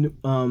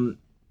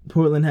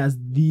 Portland has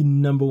the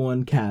number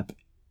one cap,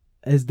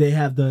 as they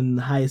have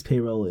the highest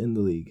payroll in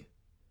the league.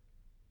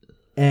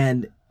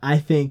 And I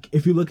think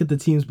if you look at the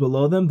teams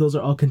below them, those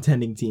are all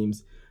contending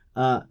teams.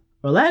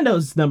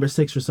 Orlando's number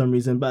 6 for some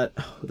reason, but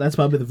that's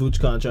probably the Vooch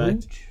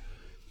contract.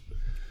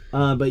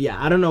 But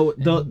yeah, I don't know.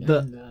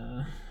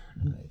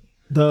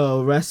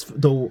 The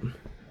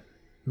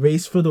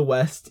race for the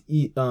West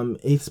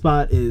 8th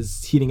spot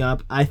is heating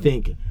up. I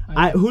think.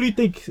 Who do you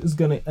think is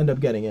gonna end up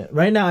getting it?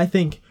 Right now, I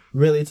think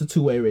really it's a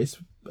 2-way race.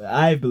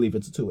 I believe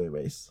it's a 2-way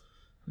race.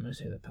 I'm gonna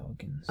say the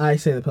Pelicans. I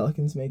say the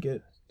Pelicans make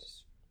it.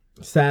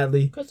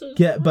 Sadly,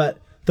 but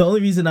the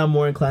only reason I'm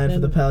more inclined for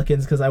the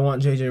Pelicans because I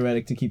want JJ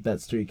Redick to keep that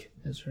streak.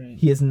 That's right.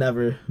 He has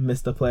never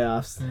missed the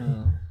playoffs.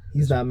 No.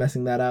 He's not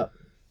messing that up.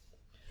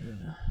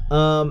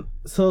 Yeah.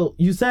 So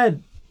you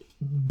said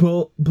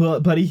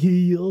Buddy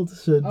Hield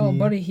should be... Oh,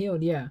 Buddy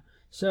Hield, yeah.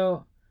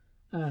 So,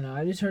 I don't know.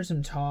 I just heard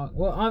some talk.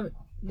 Well,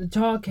 the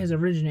talk has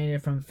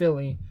originated from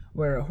Philly,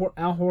 where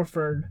Al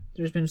Horford,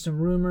 there's been some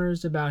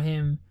rumors about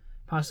him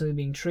possibly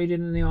being traded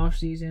in the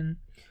offseason.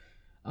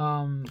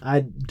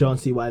 I don't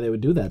see why they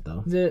would do that,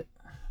 though.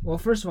 Well,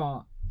 first of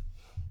all,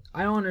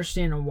 I don't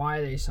understand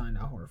why they signed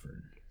Al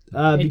Horford.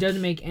 It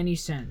doesn't make any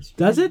sense.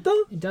 Does it,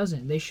 though? It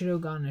doesn't. They should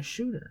have gotten a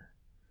shooter.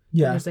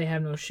 Yeah. Because they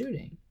have no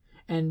shooting.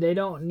 And they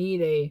don't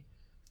need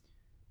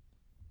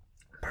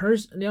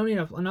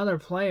another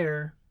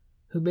player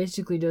who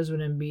basically does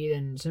what Embiid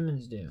and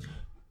Simmons do.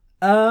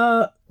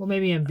 Well,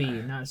 maybe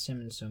Embiid, not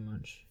Simmons so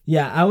much.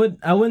 Yeah,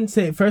 I wouldn't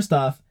say, first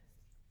off,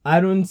 I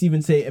wouldn't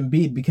even say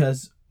Embiid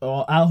because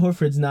Al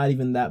Horford's not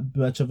even that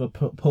much of a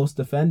post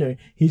defender.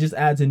 He just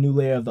adds a new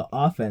layer of the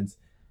offense.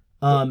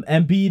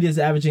 Embiid is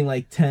averaging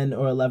like 10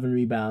 or 11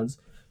 rebounds.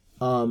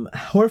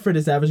 Horford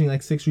is averaging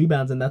like 6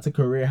 rebounds, and that's a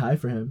career high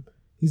for him.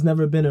 He's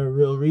never been a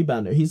real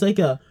rebounder. He's like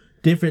a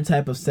different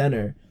type of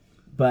center,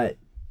 but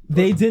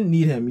they didn't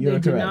need him. You're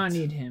correct. They did not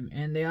need him,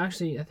 and I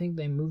think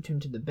they moved him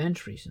to the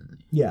bench recently.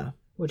 Yeah.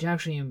 Which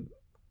actually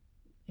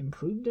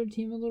improved their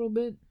team a little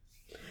bit.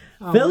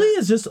 Philly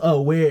is just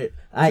weird.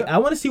 I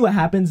want to see what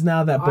happens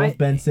now that both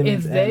Ben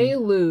Simmons and they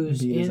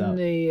lose in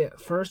the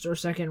first or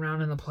second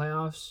round in the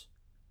playoffs,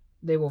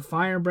 they will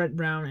fire Brett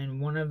Brown,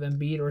 and one of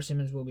Embiid or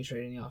Simmons will be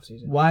traded in the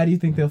offseason. Why do you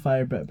think they'll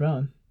fire Brett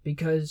Brown?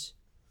 Because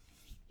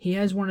he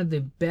has one of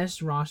the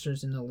best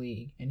rosters in the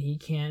league, and he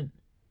can't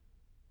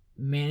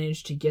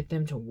manage to get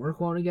them to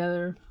work well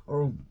together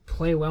or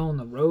play well on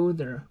the road.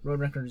 Their road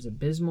record is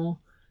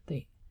abysmal.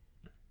 They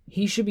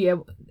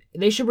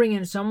should bring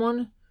in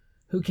someone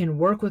who can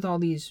work with all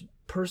these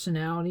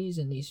personalities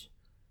and these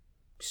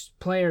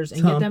players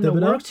and get them to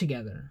work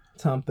together.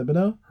 Tom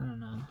Thibodeau? I don't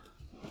know.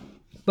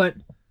 But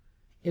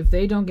if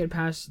they don't get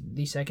past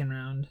the second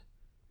round,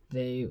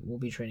 they will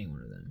be trading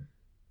one of them.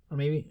 Or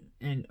maybe,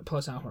 and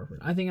plus Al Horford.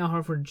 I think Al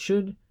Horford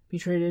should be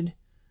traded.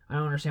 I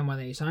don't understand why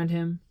they signed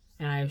him.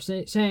 And I'm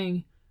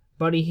saying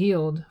Buddy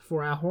Hield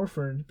for Al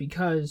Horford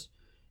because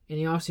in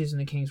the offseason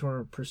the Kings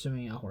were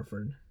pursuing Al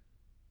Horford.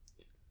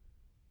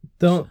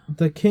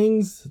 The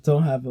Kings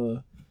don't have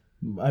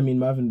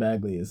Marvin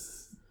Bagley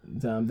is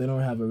dumb. They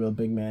don't have a real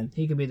big man.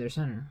 He could be their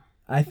center.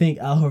 I think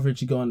Al Horford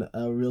should go on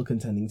a real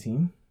contending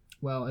team.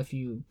 Well, if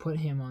you put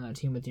him on that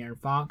team with De'Aaron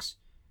Fox,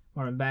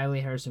 Marvin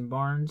Bagley, Harrison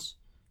Barnes,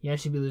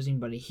 yes, you'd be losing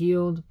Buddy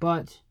Hield,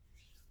 but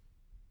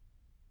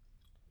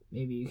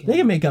maybe you can. They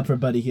can make up for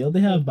Buddy Hield. They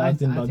have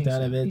Bogdan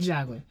Bogdanovic. So.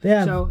 Exactly. They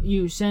have, so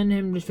you send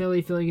him to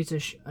Philly. Philly gets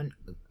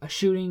a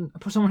shooting,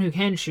 someone who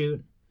can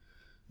shoot.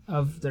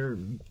 Of their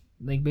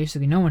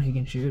basically no one who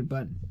can shoot,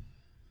 but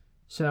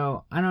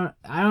so I don't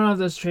know if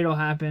this trade will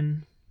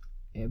happen,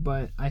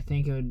 but I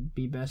think it would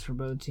be best for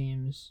both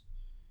teams.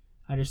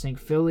 I just think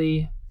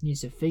Philly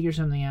needs to figure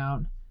something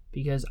out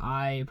because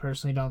I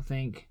personally don't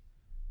think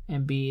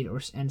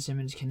Embiid and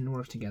Simmons can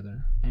work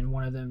together, and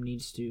one of them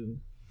needs to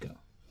go.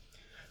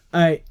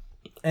 All right,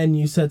 and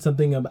you said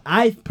something about.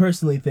 I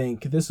personally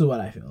think this is what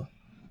I feel.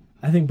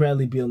 I think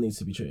Bradley Beal needs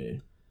to be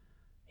traded.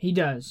 He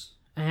does,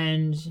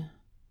 and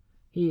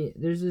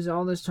there's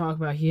all this talk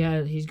about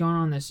he's gone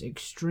on this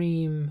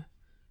extreme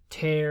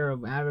tear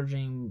of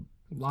averaging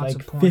lots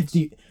of points.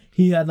 50.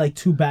 He had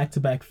 2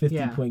 back-to-back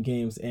 50-point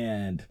games,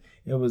 and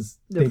it was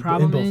the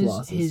problem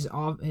is his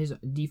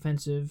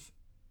defensive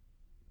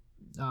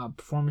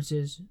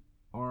performances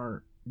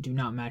do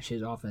not match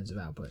his offensive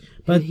output.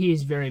 But he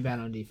is very bad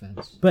on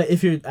defense. But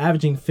if you're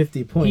averaging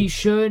 50 points, he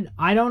should.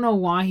 I don't know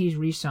why he's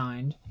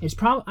re-signed. It's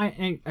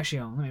probably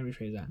actually. Let me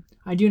rephrase that.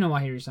 I do know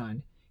why he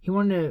re-signed. He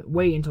wanted to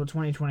wait until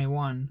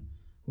 2021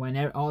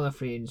 when all the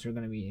free agents are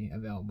going to be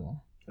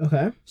available.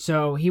 Okay.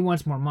 So he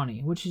wants more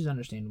money, which is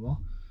understandable.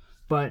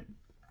 But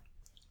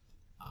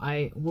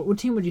what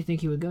team would you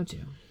think he would go to?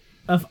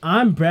 If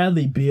I'm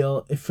Bradley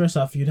Beal, first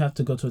off, you'd have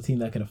to go to a team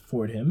that can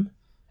afford him.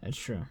 That's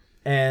true.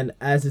 And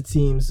as it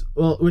seems,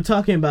 well, we're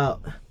talking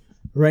about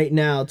right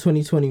now,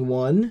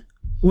 2021.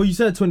 Well, you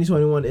said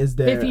 2021 is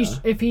there.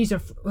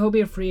 He'll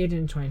be a free agent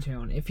in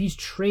 2021. If he's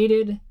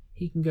traded,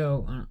 he can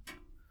go.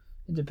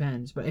 It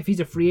depends, but if he's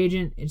a free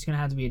agent, it's gonna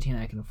have to be a team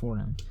that can afford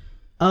him.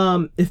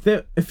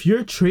 If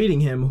you're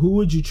trading him, who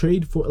would you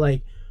trade for?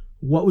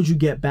 What would you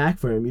get back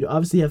for him? You'd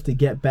obviously have to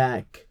get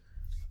back,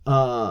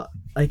 a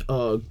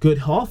good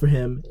haul for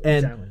him.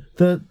 And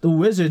exactly. the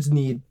Wizards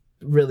need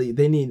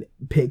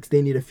picks.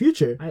 They need a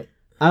future.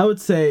 I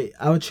would say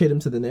I would trade him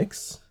to the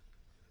Knicks.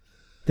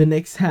 The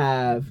Knicks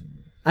have.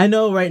 I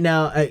know right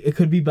now it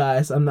could be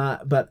biased. I'm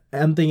not, but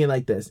I'm thinking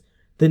like this.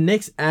 The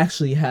Knicks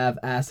actually have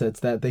assets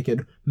that they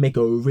could make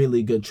a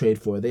really good trade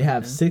for. They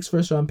have 6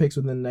 first-round picks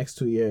within the next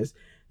 2 years.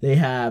 They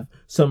have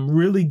some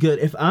really good.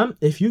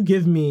 If you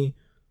give me,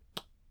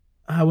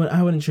 I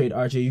wouldn't trade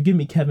RJ. You give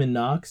me Kevin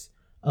Knox,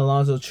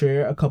 Alonzo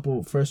Trier, a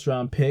couple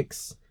first-round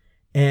picks,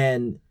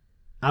 and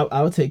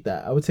I would take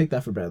that. I would take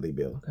that for Bradley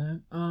Beal.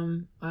 Okay.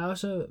 I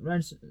also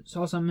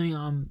saw something.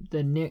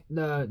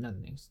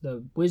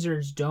 The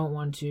Wizards don't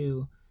want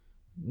to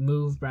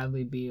move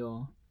Bradley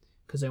Beal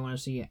because they want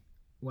to see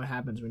what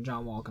happens when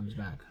John Wall comes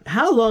back.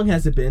 How long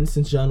has it been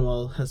since John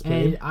Wall has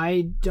played? And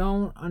I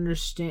don't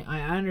understand.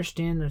 I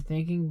understand their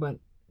thinking, but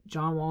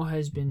John Wall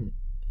has been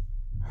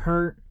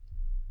hurt.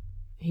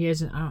 He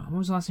hasn't. When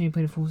was the last time he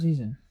played a full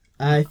season?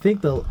 I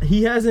think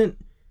he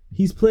hasn't.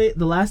 He's played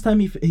the last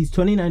time he's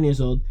 29 years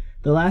old.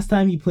 The last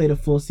time he played a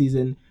full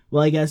season,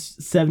 well, I guess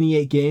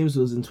 78 games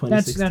was in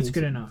 2016. That's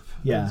good enough.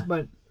 Yeah,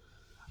 but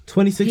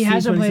 2016, he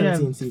hasn't played a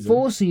season.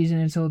 Full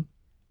season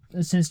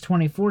since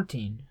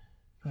 2013.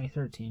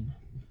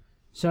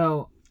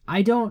 So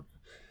I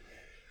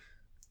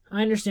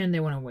understand they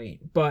want to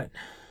wait, but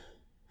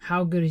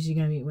how good is he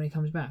going to be when he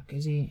comes back?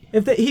 Is he?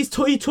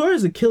 He tore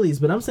his Achilles,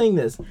 but I'm saying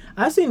this: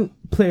 I've seen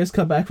players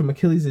come back from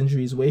Achilles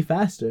injuries way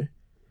faster.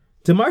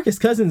 DeMarcus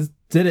Cousins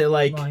did it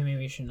Well,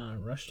 maybe he should not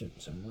have rushed it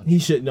so much. He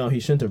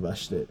shouldn't have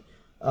rushed it.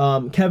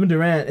 Kevin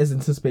Durant is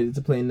anticipated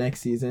to play next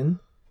season,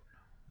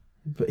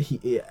 but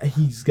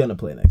he's gonna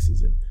play next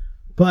season.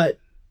 But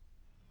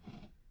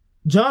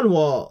John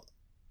Wall.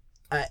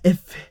 How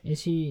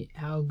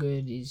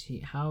good is he?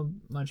 How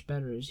much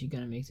better is he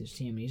going to make this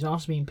team? He's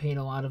also being paid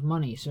a lot of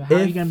money. So how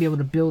are you going to be able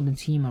to build a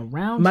team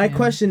around him? My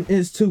question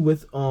is too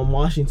with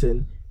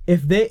Washington.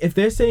 If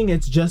they're saying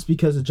it's just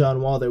because of John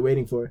Wall they're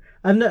waiting for,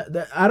 he's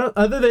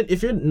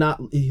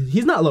not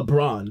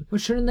LeBron.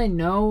 But shouldn't they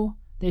know?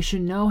 They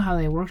should know how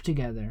they work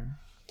together.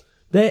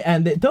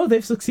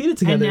 They've succeeded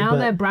together. And now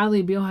that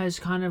Bradley Beal has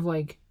kind of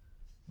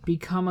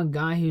become a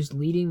guy who's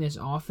leading this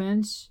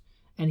offense.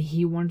 And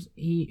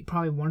he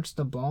probably wants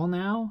the ball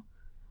now.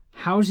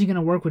 how is he going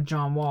to work with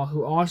John Wall,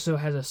 who also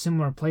has a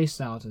similar play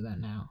style to that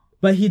now?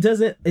 But he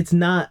doesn't. It's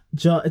not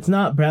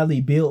Bradley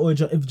Beal or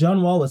if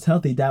John Wall was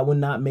healthy, that would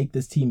not make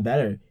this team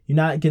better. You're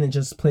not gonna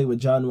just play with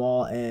John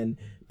Wall and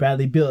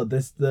Bradley Beal.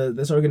 This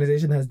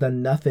organization has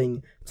done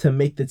nothing to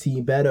make the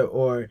team better.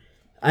 Or,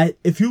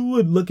 if you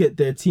would look at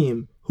their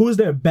team, who is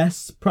their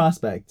best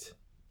prospect?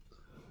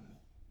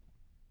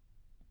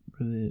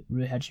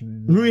 Rui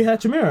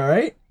Hachimura,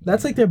 right?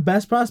 That's like their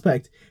best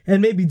prospect.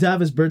 And maybe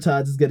Davis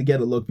Bertans is gonna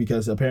get a look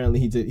because apparently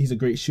he's a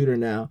great shooter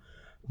now,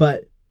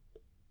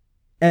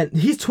 and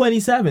he's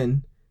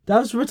 27.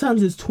 Davis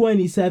Bertans is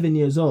 27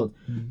 years old.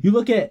 Mm-hmm. You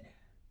look at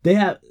they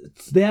have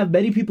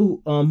many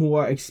people who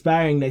are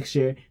expiring next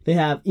year. They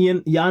have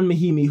Jan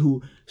Mahimi,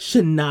 who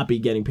should not be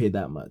getting paid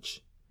that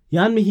much.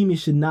 Jan Mahimi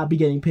should not be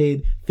getting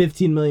paid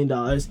 $15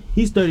 million.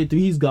 He's 33.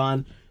 He's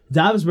gone.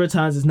 Davis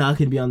Bertans is not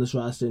going to be on this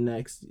roster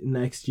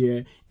next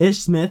year. Ish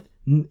Smith,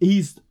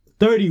 he's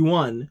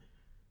 31.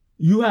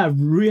 You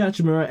have Rui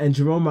Hachimura and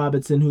Jerome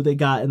Robinson, who they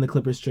got in the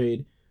Clippers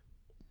trade.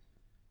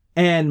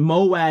 And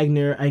Mo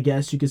Wagner, I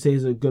guess you could say,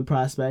 is a good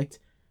prospect.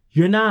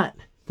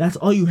 That's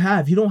all you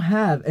have. You don't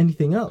have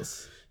anything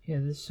else. Yeah,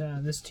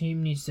 this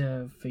team needs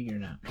to figure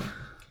it out.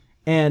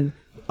 And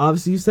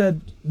obviously you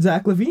said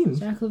Zach LaVine.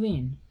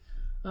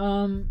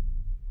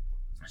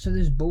 So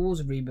this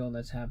Bulls rebuild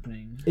that's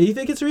happening. You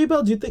think it's a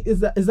rebuild? Do you think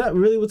is that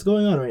really what's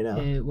going on right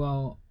now?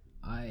 Well,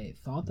 I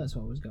thought that's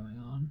what was going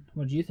on.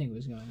 What do you think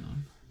was going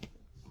on?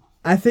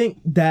 I think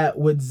that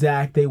with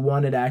Zach, they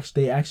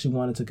actually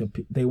wanted to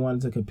compete. They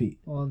wanted to compete.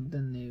 Well,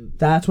 then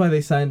that's why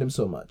they signed him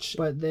so much.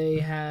 But they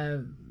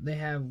have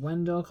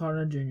Wendell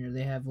Carter Jr.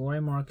 They have Lauri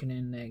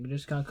Markkanen. They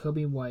just got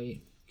Kobe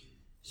White.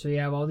 So you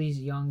have all these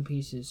young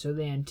pieces. So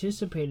they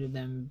anticipated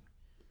them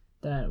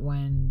that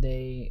when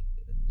they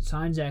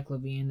signed Zach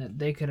LaVine, that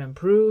they could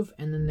improve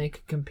and then they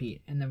could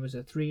compete. And there was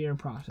a 3-year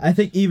process. I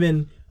think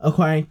even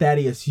acquiring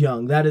Thaddeus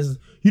Young,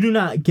 you do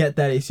not get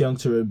Thaddeus Young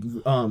to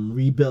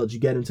rebuild. You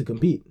get him to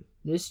compete.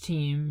 This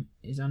team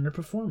is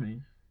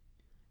underperforming,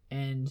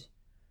 and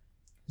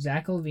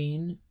Zach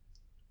LaVine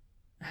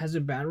has a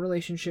bad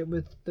relationship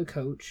with the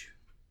coach.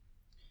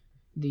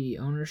 The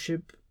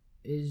ownership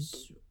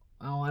is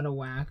all out of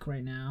whack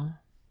right now,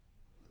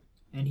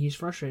 and he's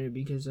frustrated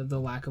because of the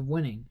lack of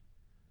winning.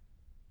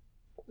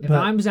 If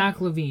I'm Zach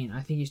LaVine,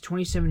 I think he's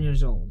 27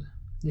 years old.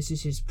 This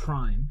is his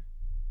prime.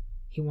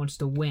 He wants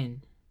to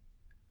win.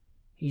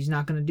 He's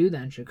not going to do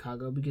that in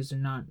Chicago because they're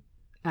not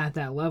at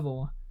that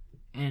level.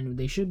 And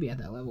they should be at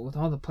that level with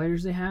all the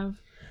players they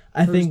have.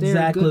 I think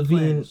Zach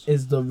LaVine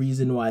is the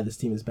reason why this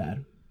team is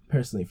bad.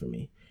 Personally, for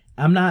me,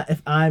 I'm not.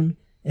 If I'm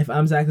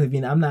Zach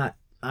LaVine,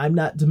 I'm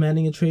not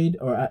demanding a trade,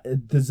 or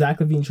the Zach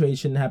LaVine trade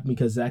shouldn't happen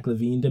because Zach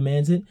LaVine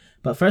demands it.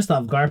 But first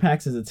off,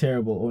 Garpax is a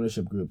terrible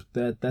ownership group.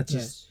 That's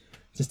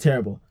just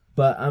terrible.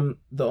 But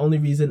the only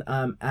reason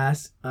I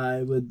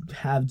would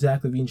have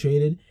Zach LaVine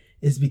traded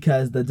is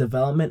because the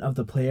development of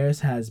the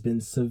players has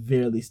been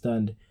severely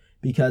stunned.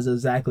 Because of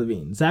Zach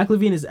LaVine. Zach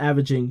LaVine is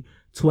averaging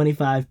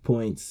 25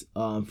 points,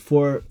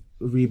 4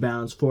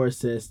 rebounds, 4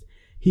 assists.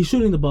 He's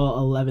shooting the ball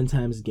 11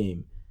 times a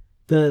game.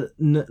 The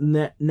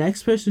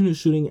next person who's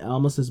shooting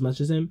almost as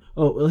much as him,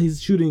 he's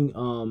shooting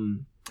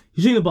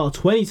the ball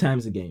 20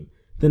 times a game.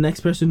 The next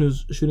person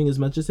who's shooting as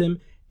much as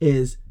him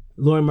is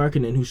Lauri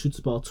Markkanen, who shoots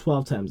the ball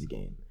 12 times a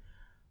game.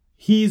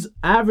 He's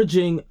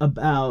averaging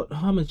about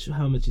how much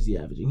is he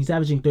averaging? He's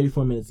averaging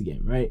 34 minutes a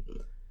game, right?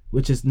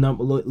 Which is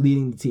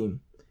leading the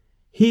team.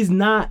 He's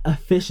not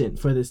efficient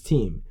for this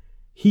team.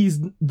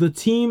 The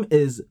team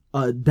is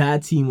a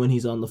bad team when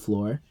he's on the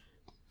floor,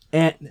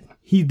 and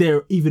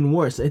they're even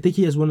worse. I think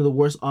he has one of the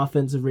worst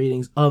offensive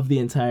ratings of the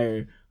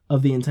entire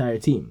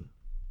team.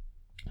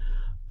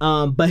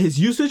 But his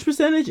usage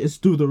percentage is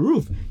through the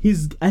roof.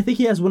 I think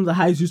he has one of the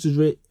highest usage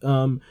rate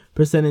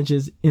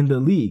percentages in the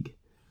league.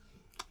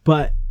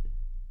 But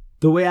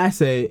the way I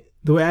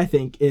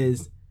think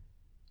is,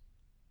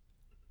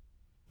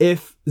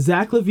 if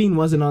Zach LaVine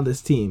wasn't on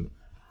this team,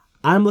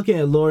 I'm looking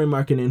at Lauri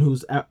Markkanen,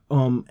 who's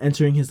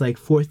entering his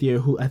 4th year,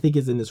 who I think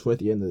is in his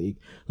 4th year in the league.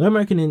 Lauri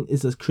Markkanen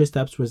is a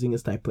Kristaps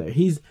Porzingis type player.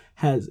 He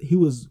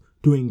was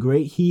doing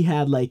great. He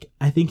had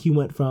I think he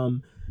went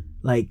from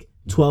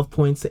 12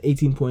 points to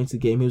 18 points a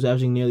game. He was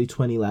averaging nearly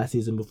 20 last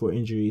season before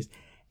injuries,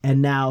 and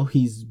now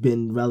he's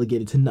been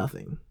relegated to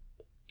nothing.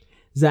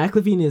 Zach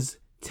LaVine is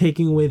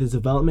taking away his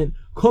development.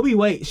 Kobe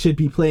White should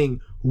be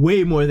playing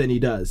way more than he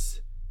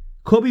does.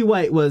 Kobe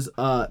White was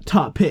a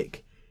top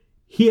pick.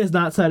 He has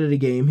not started a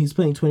game. He's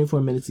playing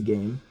 24 minutes a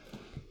game.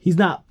 He's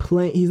not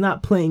playing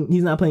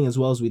as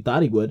well as we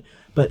thought he would.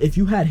 But if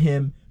you had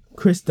him,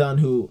 Chris Dunn,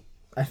 who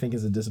I think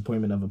is a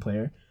disappointment of a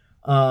player,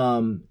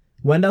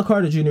 Wendell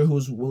Carter Jr.,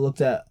 who's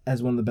looked at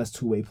as one of the best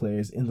two-way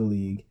players in the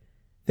league,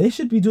 they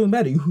should be doing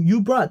better. You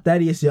brought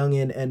Thaddeus Young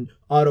in and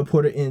Otto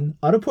Porter in.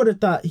 Otto Porter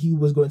thought he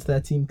was going to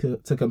that team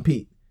to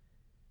compete,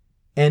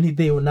 and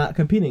they were not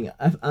competing.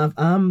 If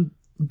I'm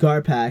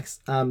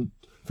Garpax,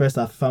 first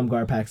off, if I'm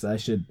Garpax, I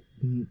should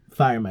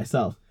fire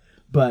myself,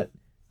 but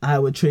I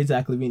would trade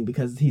Zach LaVine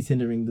because he's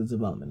hindering the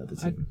development of the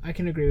team. I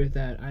can agree with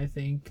that. I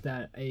think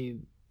that a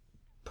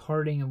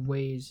parting of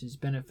ways is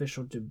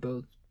beneficial to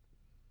both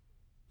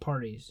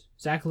parties.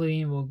 Zach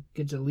LaVine will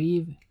get to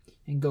leave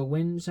and go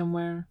win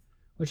somewhere,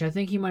 which I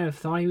think he might have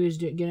thought he was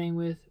getting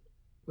with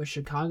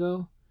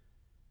Chicago,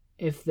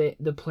 if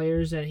the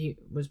players that he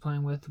was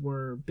playing with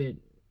were a bit.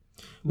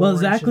 Well,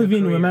 Zach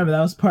LaVine, remember,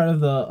 that was part of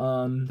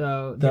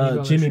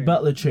the Jimmy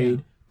Butler trade.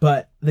 Yeah.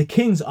 But the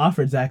Kings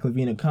offered Zach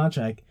LaVine a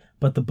contract,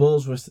 but the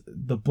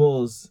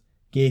Bulls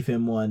gave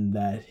him one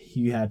that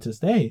he had to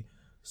stay.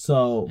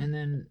 So, and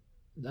then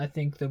I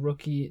think the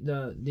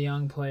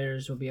young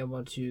players will be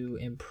able to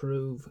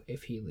improve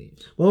if he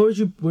leaves. Where would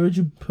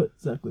you put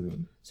Zach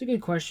LaVine? It's a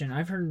good question.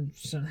 I've heard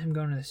him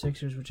going to the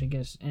Sixers, which I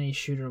guess any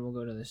shooter will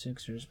go to the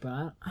Sixers, but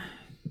I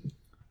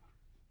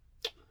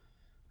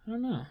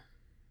don't know.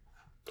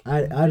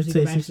 I'd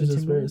say Sixers or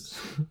Spurs.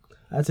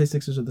 I'd say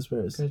Sixers or the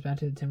Spurs. Goes back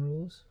to the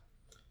Timberwolves.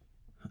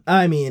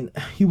 I mean,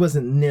 he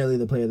wasn't nearly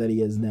the player that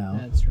he is now.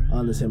 That's right.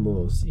 On the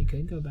Timberwolves. He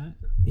could go back.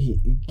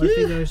 What if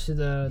he goes to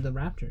the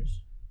Raptors?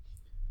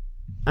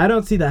 I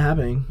don't see that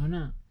happening. Why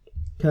not?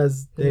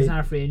 Because it's not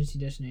a free agency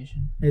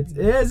destination.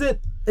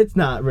 It's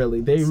not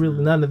really.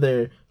 None of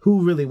their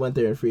who really went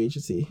there in free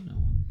agency.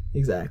 No.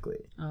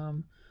 Exactly. I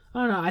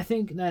don't know. I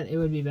think that it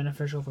would be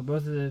beneficial for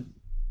both of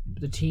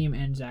the team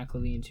and Zach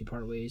LaVine to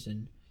part ways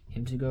and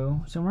him to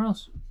go somewhere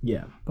else.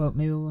 Yeah. But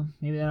maybe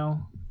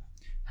that'll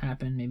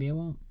happen. Maybe it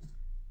won't.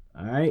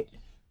 All right.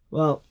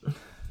 Well,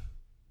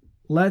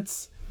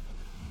 let's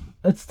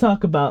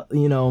talk about,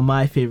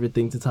 my favorite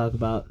thing to talk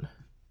about.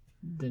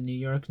 The New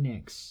York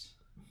Knicks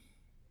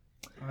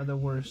are the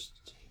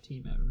worst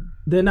team ever.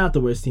 They're not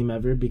the worst team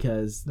ever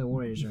because the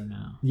Warriors are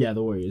now. Yeah,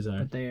 the Warriors are.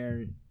 But they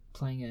are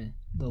playing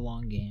the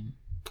long game.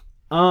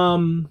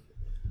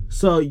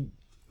 So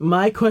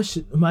my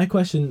question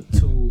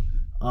to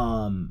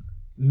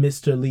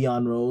Mr.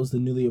 Leon Rose, the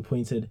newly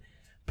appointed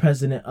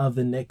president of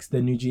the Knicks,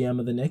 the new GM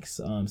of the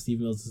Knicks. Steve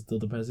Mills is still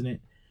the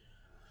president.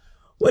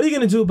 What are you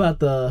gonna do about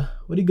the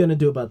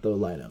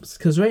lineups?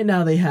 Because right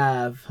now they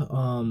have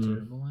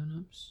terrible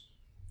lineups.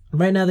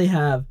 Right now they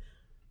have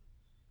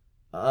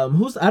I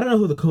don't know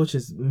who the coach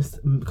is,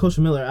 Coach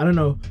Miller. I don't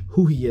know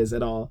who he is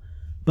at all,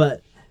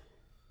 but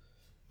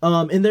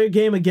in their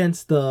game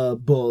against the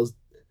Bulls,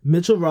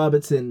 Mitchell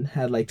Robinson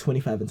had like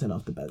 25 and 10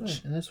 off the bench.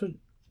 Right, and that's what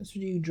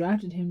you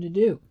drafted him to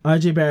do.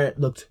 RJ Barrett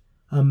looked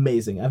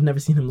amazing. I've never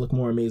seen him look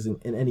more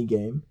amazing in any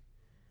game.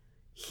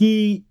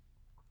 The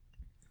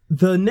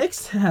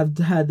Knicks have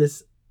had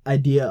this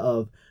idea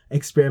of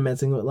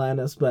experimenting with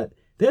lineups, but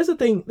there's a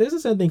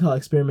certain thing called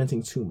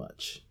experimenting too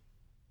much.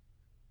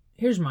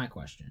 Here's my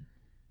question.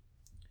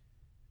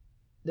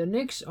 The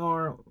Knicks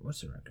are,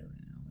 what's the record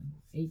right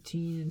now?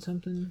 18 and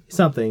something?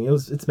 Something.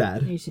 It's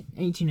bad.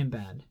 18 and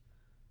bad.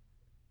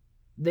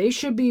 They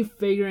should be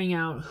figuring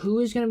out who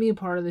is going to be a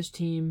part of this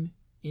team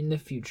in the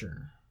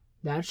future.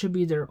 That should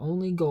be their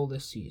only goal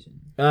this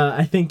season.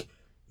 I think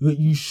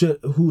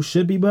who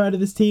should be part of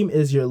this team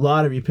is your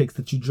lottery picks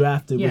that you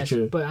drafted. Yes,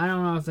 but I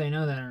don't know if they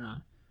know that or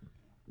not.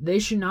 They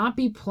should not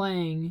be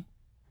playing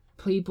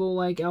people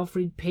like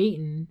Elfrid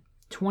Payton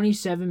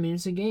 27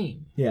 minutes a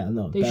game. Yeah,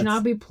 no. They should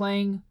not be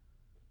playing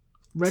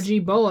Reggie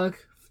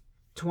Bullock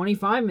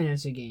 25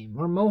 minutes a game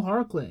or Mo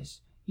Harkless.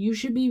 You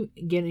should be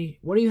getting...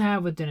 What do you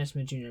have with Dennis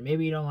Smith Jr.?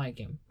 Maybe you don't like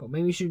him, but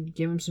maybe you should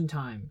give him some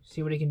time.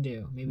 See what he can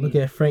do. Maybe look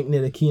at Frank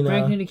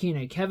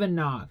Ntilikina. Kevin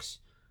Knox.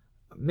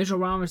 Mitchell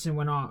Robinson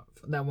went off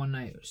that one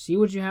night. See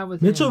what you have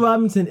with Mitchell him.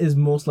 Robinson is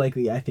most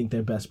likely, I think,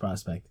 their best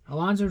prospect.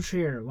 Alonzo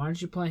Trier. Why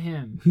don't you play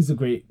him? He's a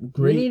great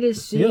We need to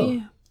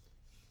see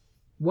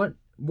what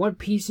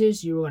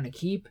pieces you're going to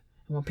keep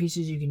and what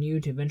pieces you can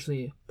use to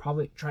eventually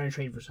probably try to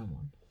trade for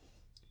someone.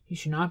 You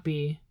should not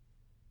be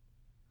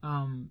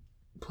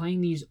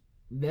playing these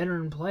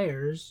veteran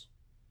players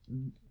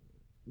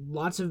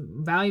lots of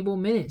valuable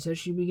minutes that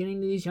should be getting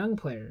to these young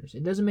players.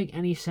 It doesn't make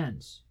any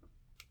sense.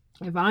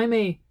 If I'm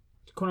a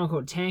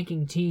quote-unquote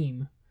tanking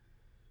team,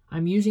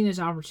 I'm using this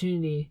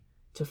opportunity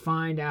to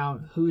find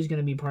out who's going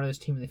to be part of this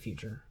team in the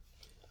future.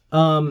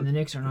 And the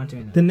Knicks are not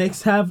doing that. The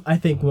Knicks have, I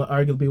think,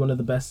 arguably one of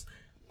the best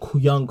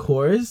young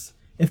cores,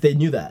 if they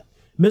knew that.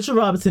 Mitchell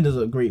Robinson is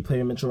a great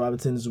player. Mitchell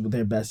Robinson is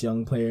their best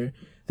young player.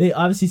 They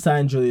obviously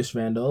signed Julius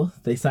Randle.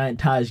 They signed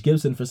Taj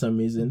Gibson for some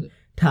reason.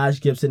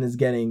 Taj Gibson is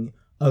getting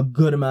a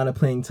good amount of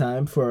playing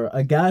time for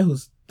a guy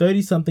who's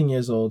 30-something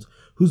years old,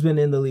 who's been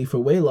in the league for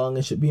way long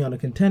and should be on a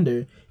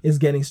contender, is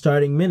getting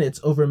starting minutes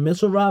over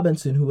Mitchell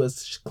Robinson, who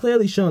has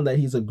clearly shown that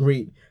he's a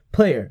great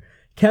player.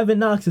 Kevin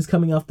Knox is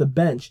coming off the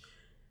bench.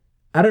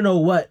 I don't know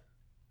what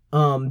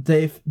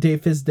Dave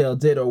Fizdale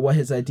did or what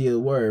his ideas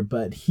were,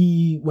 but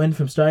he went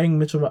from starting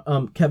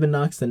Kevin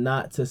Knox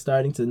to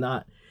starting to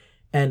not,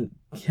 and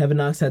Kevin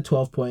Knox had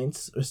 12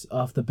 points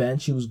off the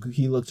bench.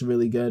 He looked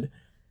really good.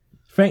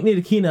 Frank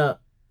Ntilikina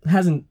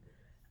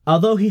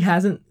although he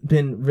hasn't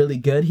been really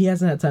good, he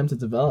hasn't had time to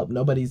develop.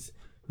 Nobody's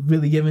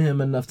really given him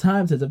enough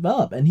time to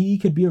develop, and he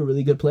could be a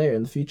really good player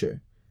in the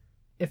future.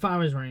 If I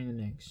was running the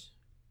Knicks,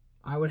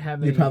 I would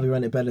have You'd probably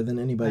run it better than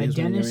anybody who's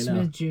running it right now.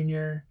 Dennis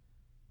Smith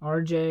Jr.,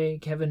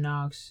 RJ, Kevin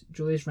Knox,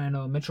 Julius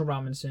Randle, Mitchell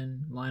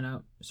Robinson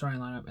starting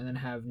lineup, and then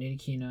have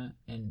Ntilikina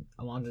and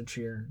Alonzo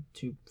Trier,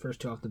 first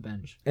two off the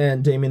bench.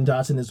 And Damian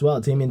Dotson as well.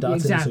 Damian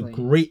Dotson is a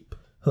great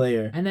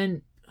player. And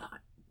then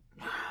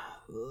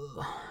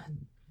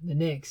the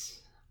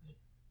Knicks,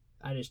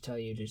 I just tell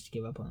you just to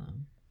give up on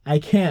them. I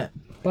can't.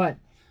 But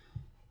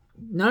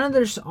none of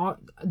their...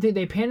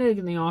 They panicked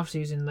in the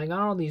offseason. They got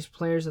all these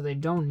players that they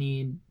didn't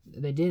need,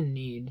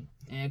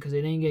 and because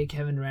they didn't get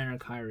Kevin Durant or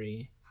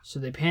Kyrie. So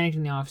they panicked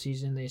in the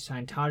offseason. They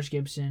signed Taj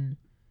Gibson,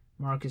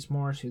 Marcus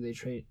Morris, who they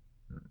trade...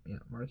 Yeah,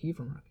 Marquise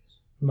or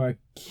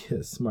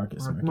Marcus? Marcus. I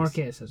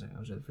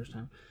was there the first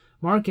time.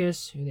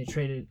 Marcus, who they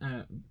traded...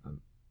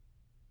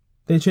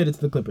 They traded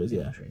to the Clippers,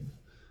 yeah.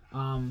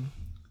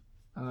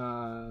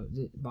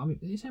 Did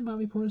they sign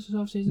Bobby Portis this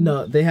offseason?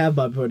 No, they have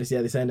Bobby Portis.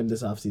 Yeah, they signed him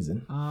this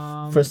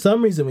offseason. For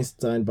some reason, we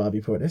signed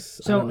Bobby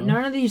Portis. So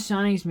none of these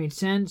signings made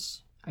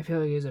sense. I feel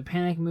like it was a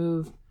panic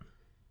move.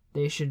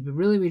 They should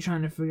really be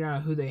trying to figure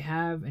out who they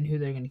have and who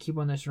they're going to keep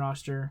on this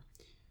roster.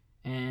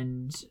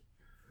 And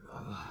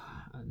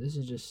this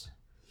is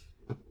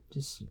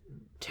just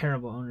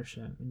terrible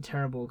ownership and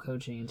terrible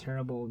coaching and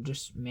terrible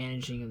just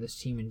managing of this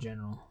team in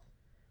general.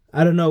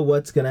 I don't know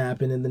what's going to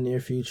happen in the near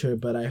future,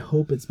 but I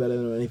hope it's better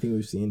than anything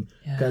we've seen.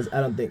 Because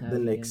I don't think the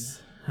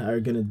Knicks are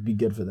going to be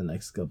good for the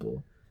next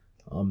couple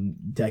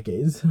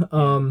decades.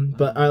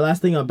 But our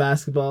last thing on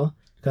basketball,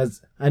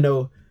 because I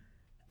know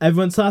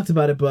everyone's talked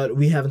about it, but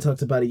we haven't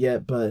talked about it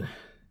yet, but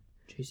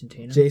Jason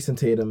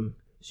Tatum.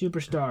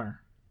 Superstar.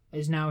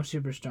 Is now a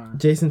superstar.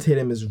 Jason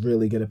Tatum is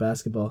really good at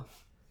basketball.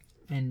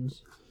 And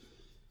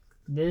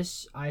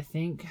this, I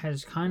think,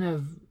 has kind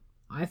of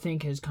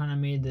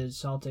made the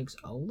Celtics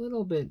a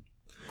little bit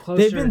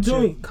closer. They've been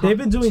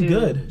doing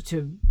good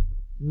to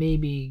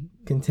maybe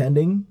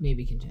contending.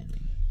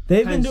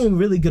 They've been doing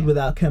really good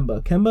without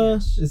Kemba. Kemba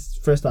is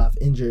first off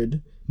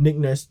injured. Nick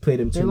Nurse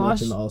played him too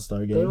much in the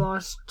All-Star game. They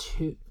lost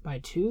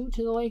 2-2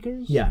 to the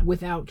Lakers. Yeah,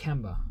 without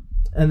Kemba.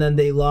 And then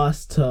they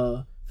lost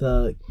to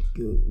the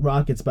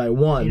Rockets by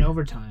 1 in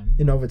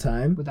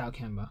overtime. Without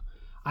Kemba,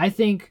 I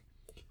think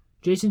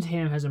Jason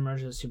Tatum has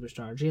emerged as a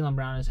superstar. Jaylen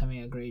Brown is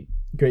having a great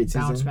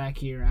bounce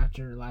back year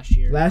after last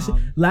year.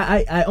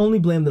 I only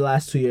blame the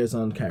last 2 years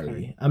on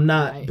Kyrie. I'm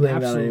not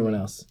blaming on anyone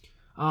else.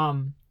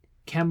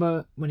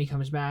 Kemba, when he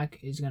comes back,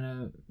 is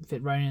gonna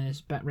fit right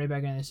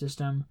back in the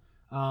system.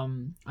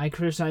 I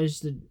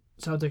criticized the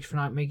Celtics for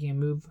not making a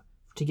move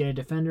to get a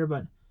defender,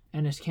 but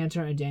Enes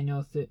Kanter and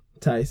Daniel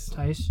Tice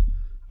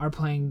are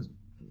playing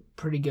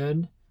pretty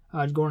good.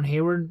 Gordon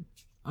Hayward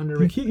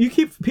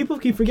people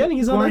keep forgetting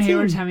he's on that team. Gordon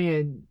Hayward's having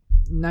a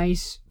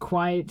nice,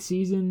 quiet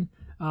season.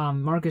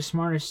 Marcus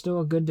Smart is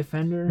still a good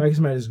defender. Marcus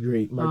Smart is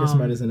great. Marcus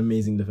Smart is an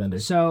amazing defender.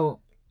 So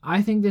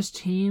I think this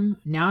team,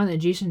 now that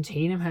Jason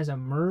Tatum has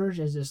emerged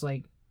as this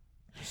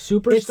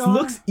superstar, it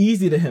looks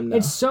easy to him now.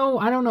 It's so,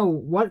 I don't know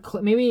what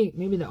maybe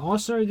the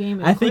All-Star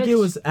game. I think it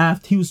was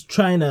after he was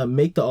trying to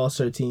make the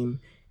All-Star team,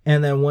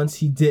 and then once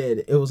he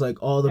did, it was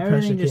all the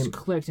pressure came. Everything just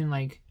clicked,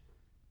 and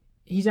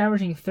he's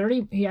averaging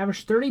 30. He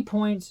averaged 30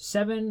 points,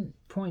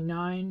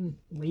 7.9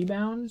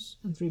 rebounds,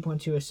 and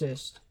 3.2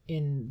 assists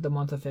in the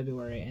month of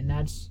February, and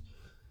that's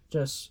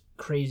just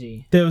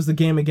crazy. There was the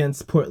game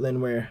against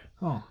Portland where...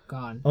 Oh,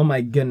 God. Oh,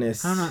 my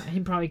goodness. I don't know. He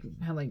probably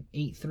had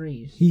 8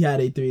 threes. He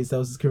had 8 threes. That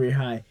was his career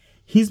high.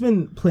 He's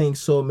been playing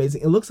so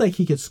amazing. It looks like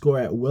he could score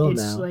at will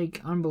now. It's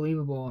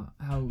unbelievable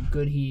how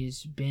good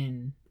he's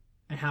been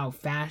and how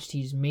fast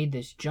he's made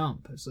this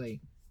jump. It's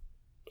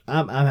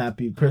I'm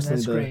happy personally.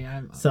 That's great.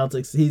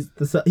 Celtics.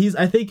 He's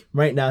I think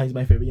right now he's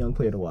my favorite young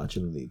player to watch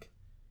in the league.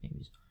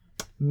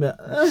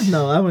 Maybe.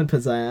 No, I wouldn't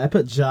put Zion. I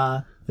put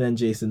Ja, then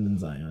Jason, then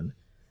Zion.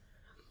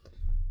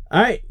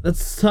 All right,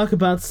 let's talk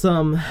about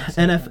some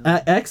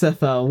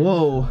XFL.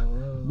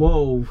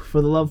 Whoa!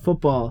 For the love of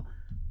football.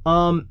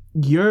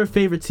 Your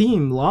favorite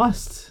team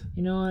lost.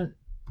 You know what?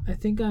 I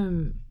think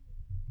I'm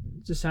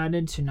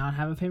decided to not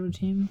have a favorite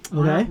team.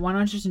 Okay. Why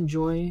not just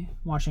enjoy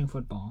watching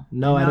football?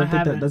 No, I don't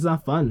think that's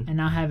not fun. And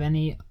not have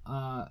any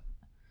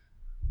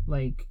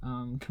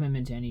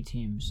commitment to any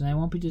team. So I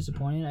won't be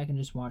disappointed. I can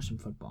just watch some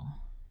football.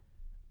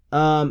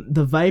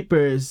 The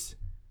Vipers.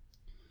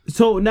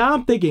 So now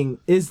I'm thinking,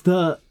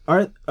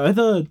 are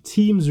the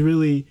teams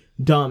really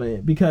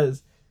dominant?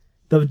 Because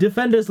the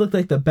Defenders looked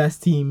like the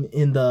best team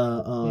in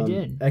the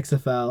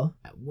XFL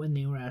when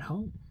they were at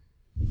home.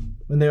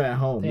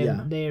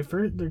 Their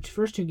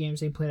first 2 games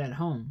they played at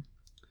home.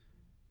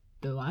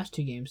 The last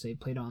 2 games they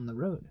played on the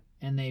road,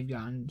 and they've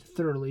gotten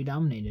thoroughly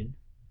dominated.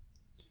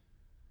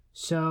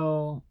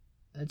 So,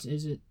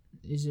 is it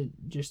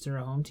just they're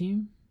a home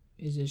team?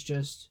 Is this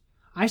just?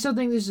 I still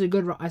think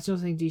I still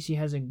think DC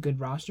has a good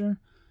roster.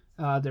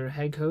 Their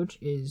head coach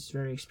is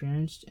very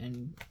experienced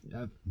and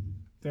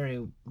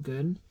very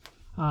good.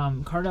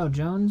 Cardell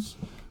Jones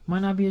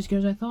might not be as good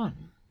as I thought.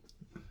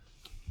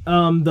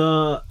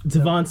 The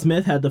Devon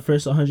Smith had the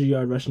first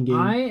 100-yard rushing game.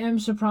 I am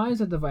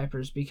surprised at the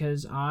Vipers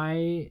because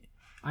I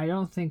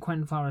don't think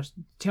Quentin Flowers...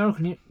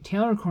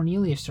 Taylor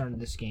Cornelius started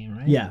this game,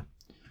 right? Yeah.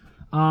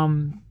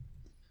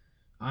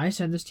 I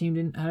said this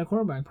team had a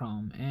quarterback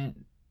problem,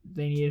 and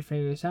they needed to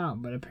figure this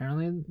out, but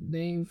apparently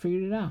they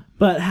figured it out.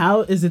 But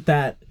how is it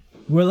that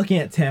we're looking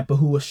at Tampa,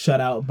 who was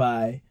shut out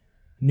by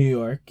New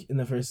York in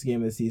the first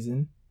game of the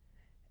season,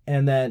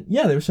 and then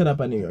they were shut out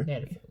by New York. They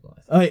had a field goal.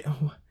 Oh wait,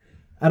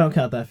 I don't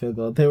count that field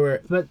goal. They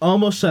were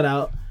almost shut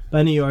out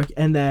by New York,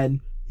 and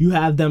then you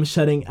have them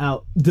shutting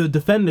out the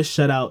defenders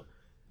shut out.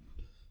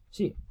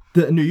 See,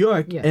 the New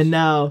York, yes. And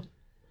now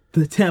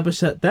the Tampa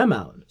shut them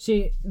out.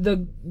 See,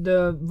 the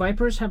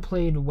Vipers have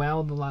played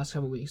well the last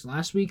couple of weeks.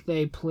 Last week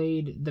they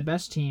played the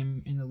best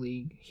team in the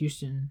league,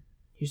 Houston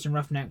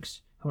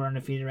Roughnecks, who are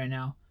undefeated right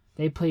now.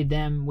 They played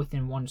them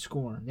within one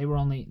score. They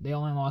only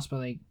lost by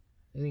I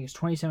think it's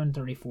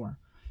 27-34.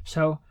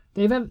 So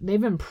they've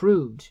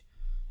improved,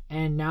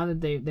 and now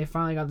that they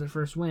finally got their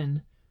first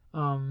win,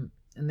 and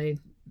maybe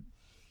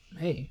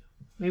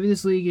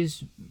this league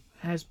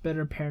has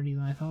better parity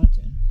than I thought it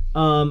did.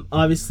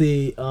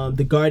 Obviously,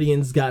 the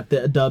Guardians got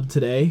the dub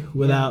today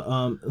without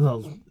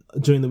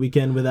during the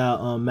weekend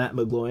without Matt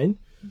McGloin.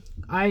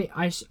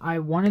 I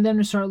wanted them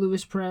to start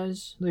Luis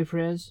Perez,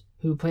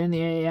 who played in the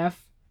AAF.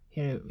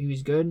 He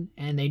was good,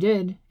 and they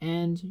did.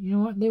 And you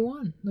know what? They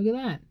won. Look at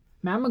that.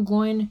 Matt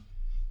McGloin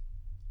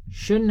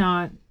should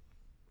not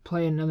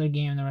play another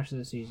game the rest of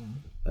the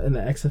season in the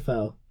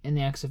XFL.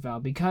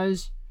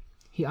 Because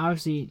he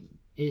obviously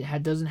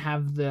doesn't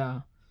have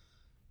the.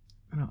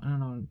 I don't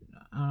know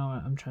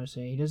what I'm trying to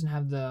say. He doesn't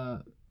have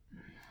the.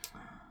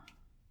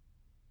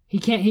 He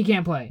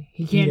can't play.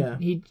 He can't. Yeah.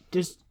 He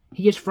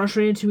gets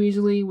frustrated too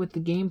easily with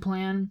the game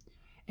plan,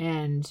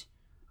 and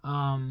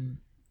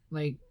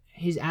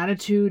his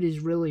attitude is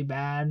really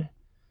bad,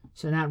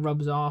 so that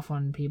rubs off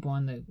on people,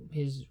 and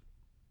his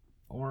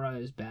aura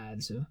is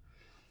bad. So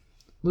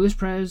Luis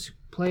Perez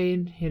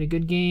played. He had a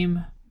good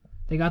game.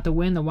 They got the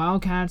win. The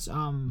Wildcats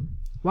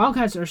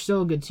are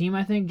still a good team,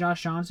 I think.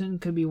 Josh Johnson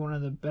could be one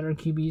of the better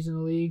QBs in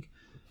the league.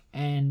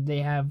 And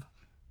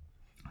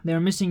they're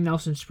missing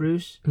Nelson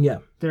Spruce. Yeah.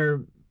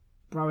 They're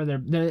probably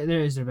there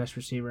is their best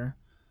receiver.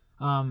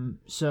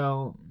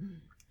 So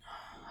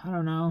I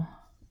don't know.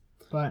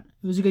 But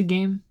it was a good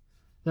game.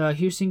 The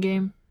Houston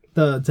game.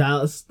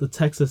 The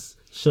Texas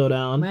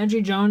showdown.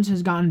 Landry Jones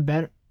has gotten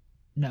better.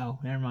 No,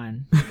 never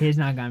mind. He has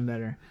not gotten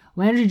better.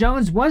 Landry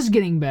Jones was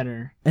getting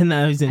better. And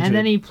now he's injured. And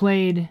then he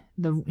played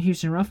the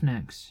Houston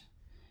Roughnecks.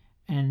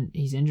 And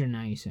he's injured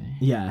now, you say?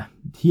 Yeah.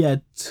 He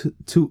had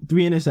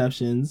three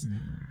interceptions.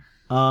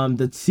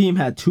 The team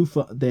had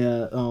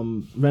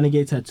the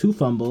Renegades had 2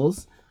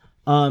 fumbles.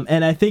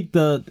 And I think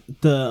the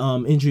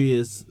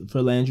injury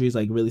for Landry is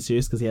really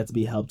serious because he had to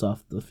be helped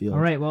off the field. All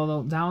right, well,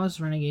 the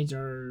Dallas Renegades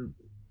are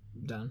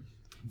done.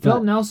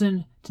 Philip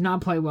Nelson did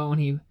not play well when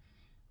he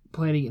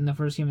played in the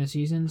first game of the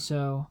season,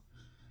 so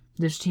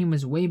this team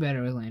was way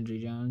better with Landry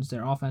Jones.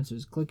 Their offense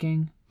was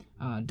clicking.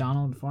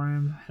 Donald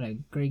Farham had a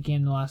great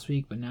game the last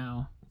week, but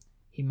now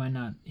he might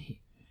not.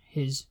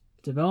 His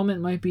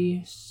development might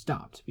be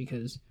stopped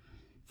because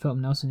Philip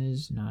Nelson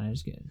is not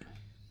as good.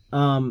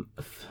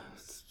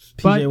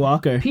 PJ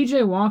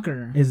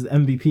Walker is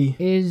MVP.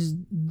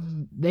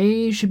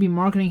 They should be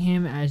marketing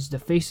him as the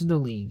face of the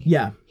league.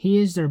 Yeah. He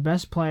is their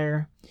best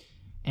player,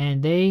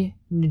 and they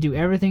need to do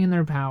everything in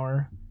their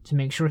power to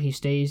make sure he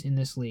stays in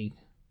this league.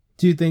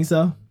 Do you think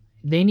so?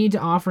 They need to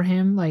offer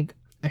him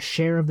a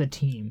share of the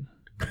team.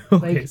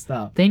 Okay,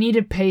 stop. They need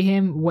to pay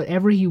him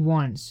whatever he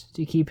wants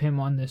to keep him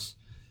on the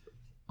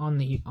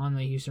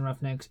Houston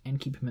Roughnecks and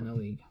keep him in the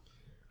league.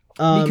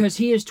 Because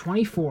he is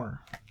 24.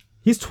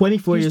 He's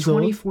 24 years old?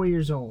 24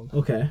 years old.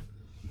 Okay.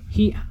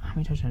 How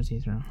many touchdowns did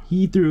he throw?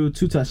 He threw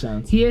 2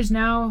 touchdowns. He has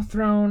now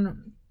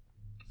thrown...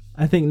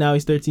 I think now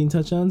he's 13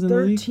 touchdowns in the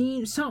league.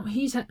 13?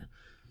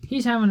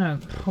 He's having a...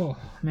 Oh,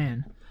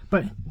 man.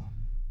 But,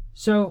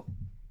 so...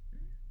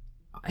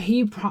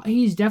 He's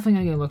definitely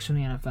going to get looks from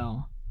the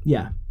NFL.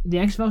 Yeah. The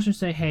XFL should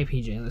say, hey,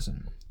 PJ,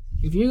 listen.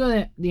 If you go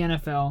to the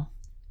NFL,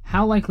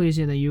 how likely is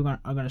it that you are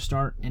going to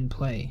start and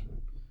play?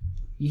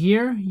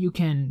 Here, you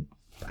can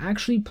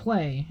actually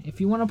play. If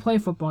you want to play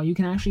football, you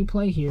can actually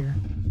play here,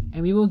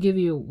 and we will give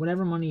you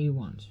whatever money you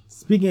want.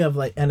 Speaking of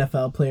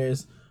NFL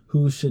players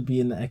who should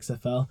be in the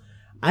XFL,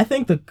 I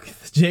think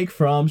Jake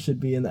Fromm should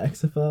be in the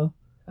XFL.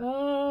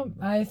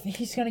 I think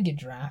he's going to get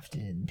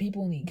drafted.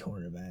 People need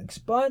quarterbacks,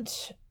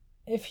 but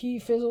if he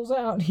fizzles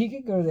out, he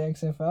could go to the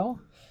XFL.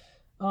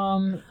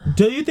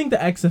 Do you think the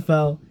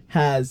XFL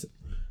has...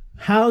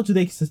 How do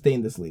they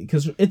sustain this league?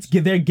 Because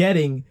they're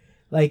getting,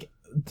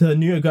 the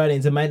New York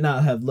Guardians, it might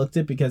not have looked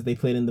it because they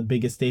played in the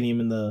biggest stadium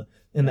in the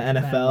NFL.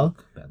 Bad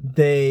luck.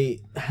 They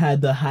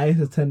had the highest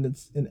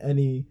attendance in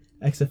any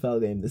XFL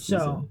game this season.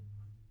 So,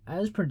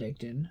 as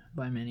predicted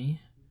by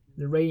many,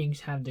 the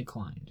ratings have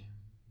declined.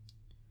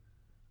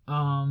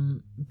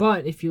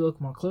 But if you look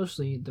more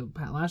closely,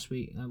 last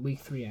week, week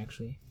 3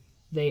 actually,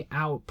 they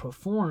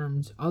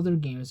outperformed other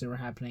games that were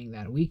happening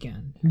that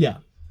weekend. Yeah.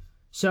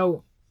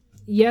 So,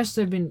 yes,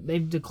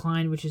 they've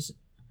declined, which is,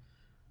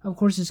 of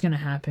course, it's going to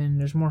happen.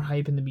 There's more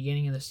hype in the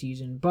beginning of the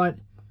season, but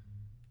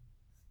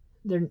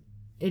it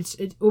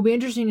will be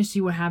interesting to see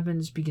what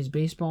happens because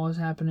baseball is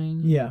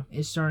happening. Yeah,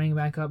 it's starting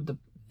back up. The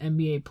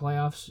NBA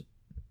playoffs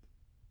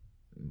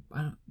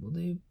Will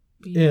they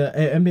be? Yeah,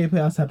 NBA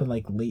playoffs happen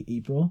like late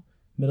April,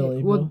 middle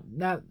April. Well,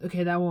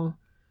 that will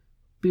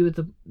be with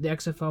the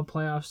XFL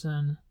playoffs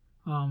then.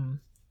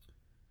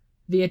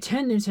 The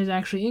attendance has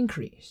actually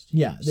increased.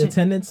 Yeah, the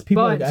attendance,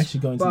 people are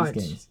actually going to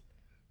these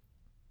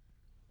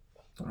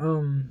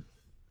games.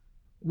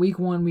 Week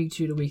 1, week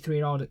 2 to week 3,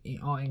 it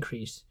all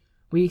increased.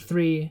 Week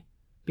 3,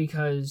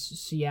 because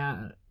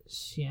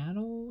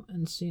Seattle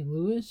and St.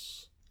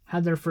 Louis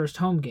had their first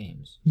home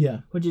games.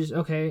 Yeah. Which is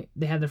okay.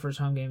 They had their first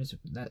home games.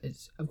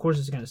 Of course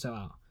it's going to sell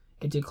out.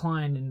 It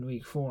declined in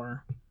week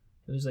 4.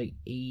 It was like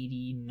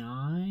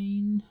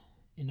 89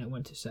 and it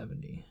went to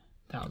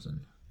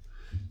 70,000.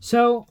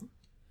 So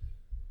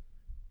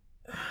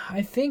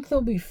I think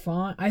they'll be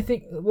fine. I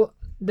think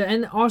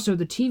and also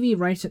the TV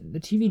rights, the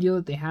TV deal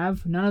that they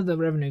have, none of the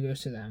revenue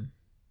goes to them.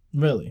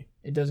 Really?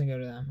 It doesn't go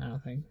to them, I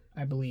don't think.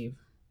 I believe.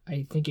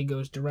 I think it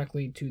goes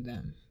directly to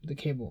them, the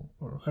cable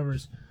or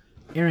whoever's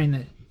airing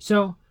it.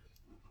 So,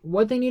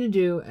 what they need to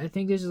do, I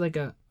think this is like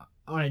it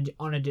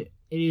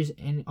is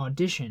an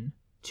audition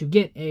to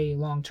get a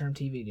long-term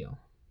TV deal.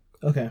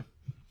 Okay.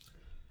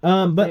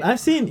 But I've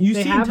seen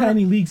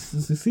tiny leagues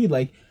succeed.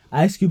 Like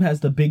Ice Cube has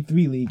the Big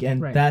 3 league,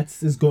 and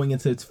is going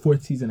into its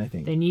 4th season, I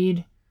think.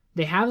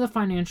 They have the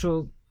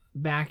financial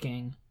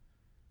backing.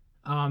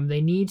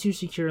 They need to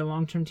secure a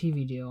long-term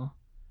TV deal.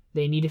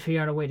 They need to figure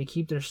out a way to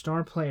keep their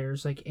star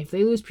players. Like, if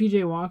they lose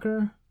PJ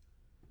Walker,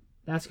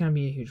 that's going to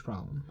be a huge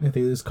problem. If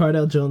they lose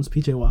Cardell Jones,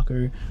 PJ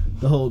Walker,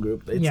 the whole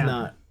group, it's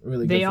not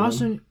really good. They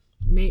also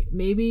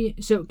maybe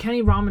so.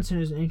 Kenny Robinson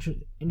is an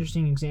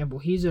interesting example.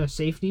 He's a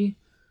safety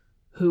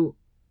who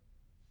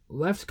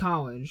left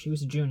college. He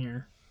was a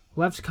junior.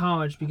 Left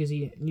college because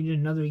he needed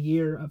another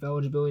year of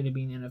eligibility to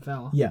be in the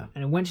NFL. Yeah.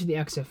 And it went to the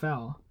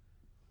XFL.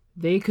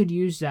 They could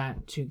use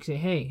that to say,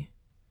 hey,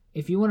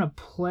 if you want to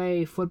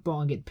play football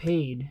and get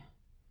paid,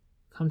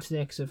 come to the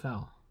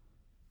XFL.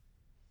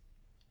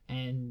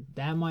 And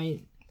that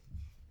might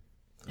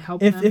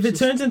help them. If it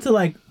turns into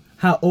like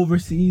how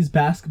overseas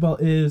basketball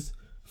is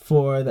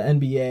for the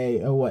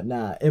NBA or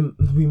whatnot,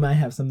 we might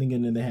have something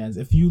good in their hands.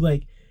 If you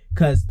like,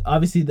 because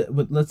obviously,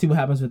 let's see what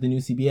happens with the new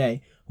CBA.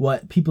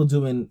 What people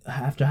do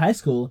after high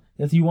school,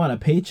 if you want a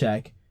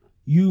paycheck,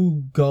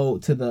 you go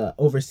to the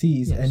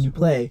overseas and you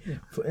play. Yeah.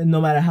 And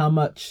no matter how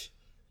much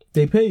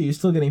they pay you, you're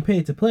still getting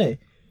paid to play.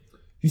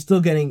 You're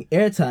still getting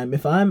airtime.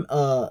 If I'm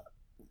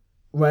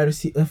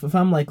if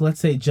I'm like, let's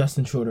say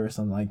Justin Schroeder or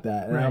something like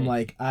that, and I'm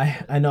like,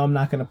 I know I'm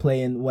not gonna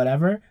play in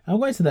whatever, I'm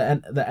going to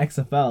the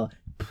XFL.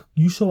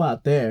 You show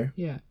out there.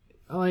 Yeah,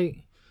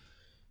 like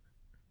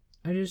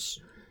there's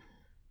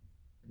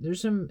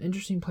some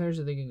interesting players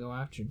that they can go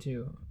after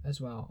too,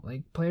 as well.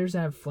 Like players that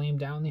have flamed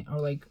down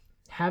or like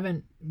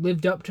haven't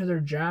lived up to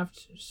their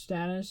draft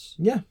status.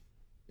 Yeah,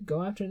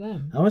 go after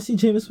them. I want to see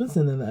Jameis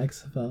Winston in the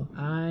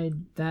XFL.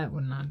 That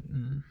would not.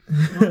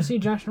 I want to see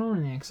Josh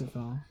Norman in the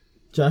XFL.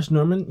 Josh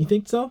Norman, you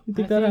think so? You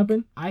think that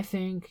happened? I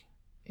think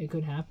it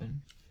could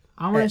happen.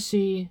 I want to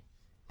see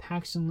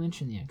Paxton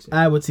Lynch in the XFL.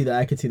 I would see that.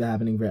 I could see that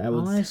happening. I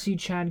want to see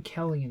Chad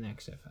Kelly in the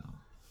XFL.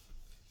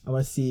 I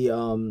want to see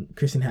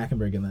Christian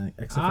Hackenberg in the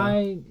XFL.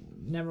 I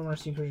never want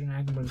to see Christian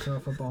Hackenberg throw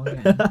a football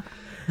again.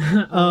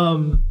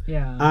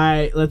 Yeah. All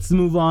right, let's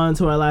move on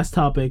to our last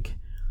topic.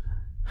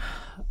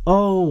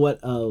 Oh, what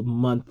a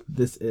month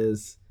this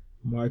is.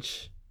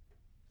 March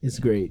is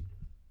great.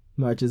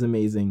 March is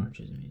amazing.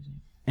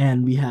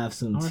 And we have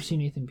some... I want to see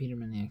Nathan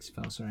Peterman in the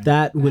XFL, sorry.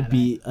 That would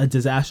be a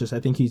disastrous. I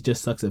think he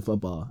just sucks at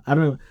football. I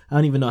don't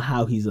even know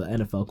how he's an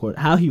NFL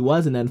quarterback. How he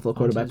was an NFL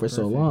quarterback for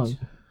so long.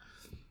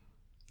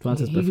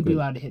 He could be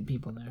allowed to hit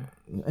people there.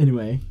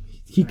 Anyway,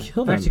 he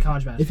killed them. Back to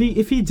college basketball.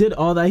 If he did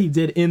all that he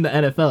did in the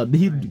NFL,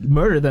 he'd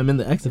murder them in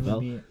the XFL. It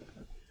would be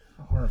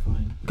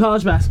horrifying.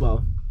 College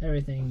basketball.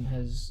 Everything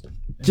has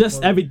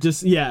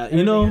imploded.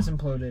 You know, has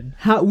imploded.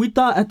 How we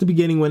thought at the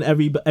beginning when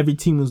every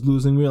team was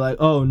losing, we were like,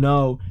 oh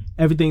no,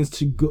 everything's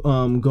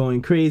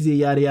going crazy,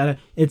 yada yada.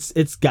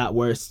 It's got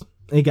worse.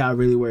 It got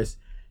really worse.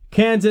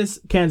 Kansas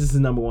is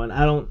number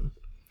one.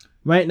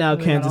 Right now.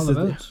 Kansas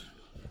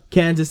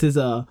is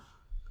a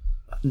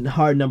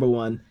hard number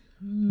one.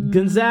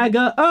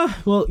 Gonzaga,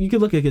 well, you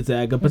could look at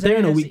Gonzaga, but they're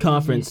in a weak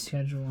conference.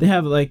 They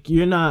have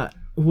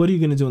what are you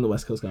going to do in the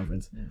West Coast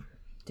Conference? Yeah.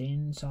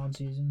 Dayton, solid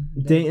season.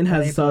 Dayton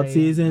has a solid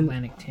season.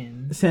 Atlantic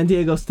 10. San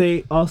Diego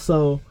State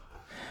also,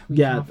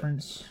 weak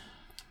conference.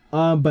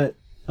 But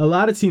a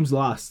lot of teams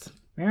lost.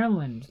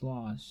 Maryland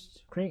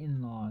lost.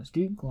 Creighton lost.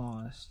 Duke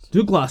lost.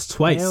 Duke lost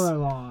twice. Baylor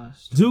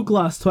lost. Duke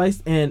lost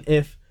twice, and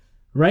they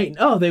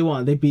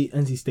won. They beat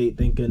NC State,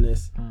 thank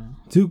goodness.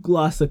 Duke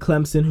lost to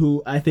Clemson,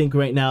 who I think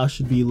right now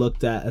should be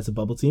looked at as a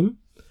bubble team.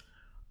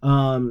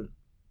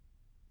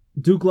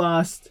 Duke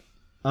lost.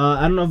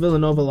 I don't know if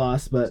Villanova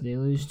lost, but... Did they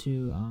lose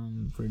to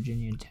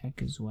Virginia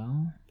Tech as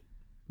well?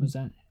 Was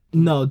that...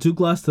 No,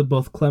 Duke lost to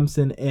both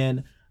Clemson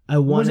and...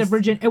 Was it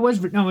Virginia? It was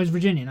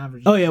Virginia, not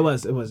Virginia. Oh, yeah, it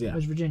was, yeah. It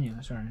was Virginia,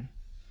 sorry.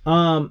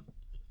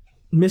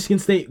 Michigan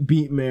State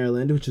beat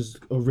Maryland, which is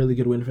a really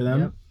good win for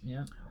them.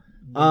 Yep.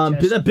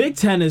 The Big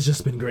Ten has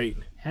just been great.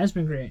 Has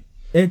been great.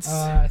 It's...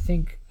 I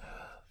think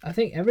I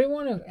think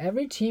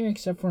every team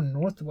except for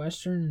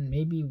Northwestern and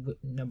maybe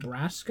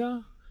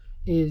Nebraska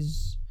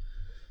is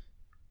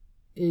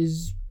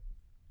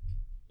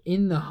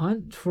in the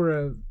hunt for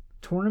a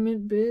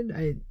tournament bid.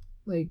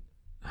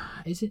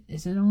 Is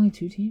it only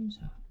 2 teams?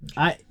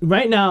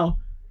 Right now,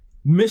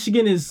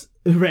 Michigan is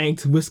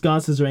ranked,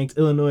 Wisconsin's ranked,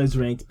 Illinois is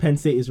ranked, Penn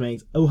State is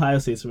ranked, Ohio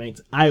State's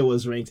ranked,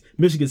 Iowa's ranked,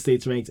 Michigan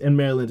State's ranked, and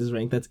Maryland is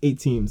ranked. That's 8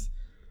 teams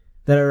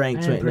that are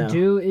ranked right now.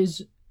 Purdue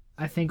is,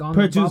 I think, on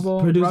the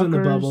bubble. Purdue's Rutgers, in the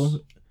bubble.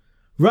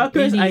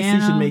 Rutgers, Indiana, I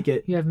see should make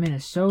it. You have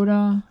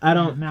Minnesota.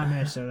 Not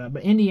Minnesota,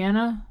 but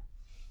Indiana.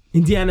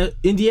 Indiana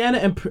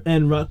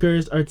and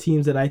Rutgers are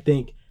teams that I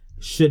think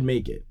should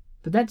make it.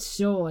 But that's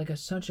still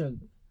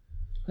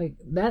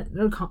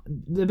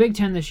the Big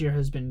Ten this year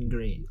has been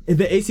great.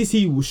 The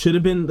ACC should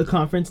have been the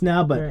conference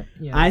now, but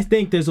I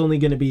think there's only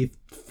going to be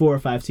 4 or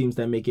 5 teams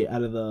that make it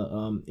out of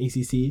the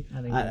ACC.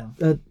 I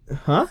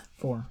think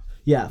 4.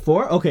 Yeah,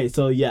 4? Okay,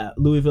 so yeah,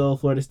 Louisville,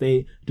 Florida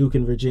State, Duke,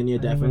 and Virginia,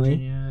 definitely.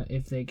 Virginia,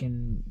 if they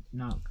can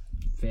not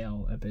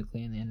fail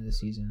epically in the end of the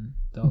season,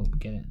 they'll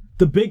get it.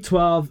 The Big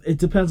 12, it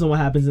depends on what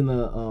happens in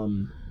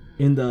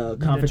the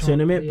conference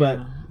tournament, but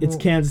it's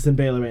Kansas and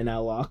Baylor right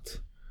now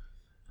locked.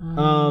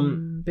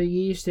 Big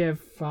East, they have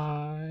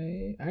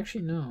 5.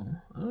 Actually, no.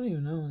 I don't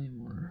even know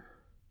anymore.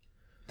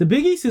 The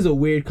Big East is a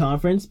weird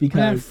conference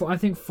because... I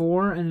think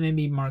 4, and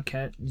maybe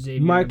Marquette,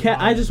 Xavier. Marquette,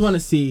 I just want to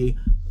see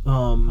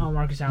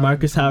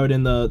Marcus Howard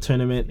in the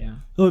tournament. Yeah.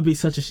 It would be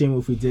such a shame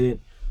if we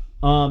didn't.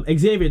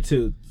 Xavier,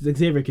 too.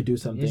 Xavier could do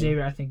something.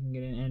 Xavier, I think, can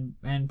get in,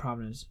 and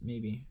Providence,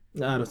 maybe.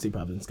 No, I don't see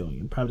Providence going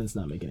in. Providence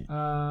not making it.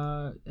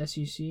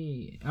 SEC.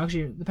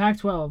 Actually, the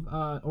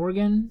Pac-12,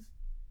 Oregon...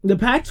 The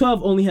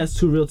Pac-12 only has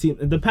 2 real teams.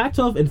 The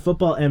Pac-12 in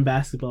football and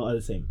basketball are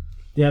the same.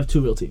 They have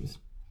 2 real teams.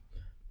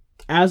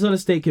 Arizona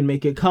State can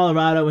make it.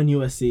 Colorado and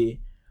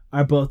USC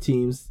are both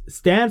teams.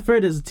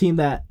 Stanford is a team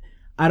that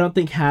I don't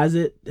think has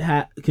it.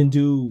 Can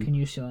do. Can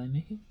UCLA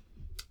make it?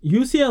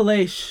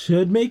 UCLA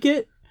should make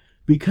it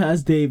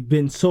because they've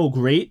been so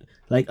great.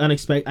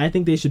 Unexpected. I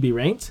think they should be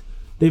ranked.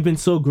 They've been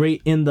so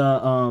great in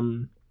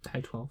the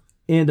Pac-12.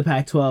 In the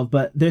Pac-12,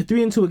 but they're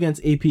 3-2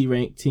 against AP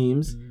ranked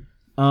teams.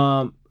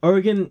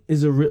 Oregon's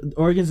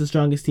the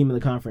strongest team in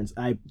the conference.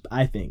 I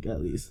think at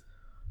least.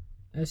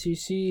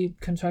 SEC,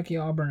 Kentucky,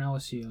 Auburn,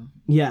 LSU.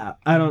 Yeah,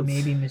 I don't.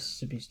 Maybe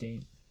Mississippi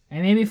State,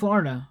 and maybe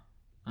Florida.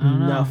 I don't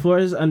know. No,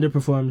 Florida's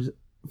underperformed.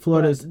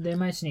 They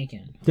might sneak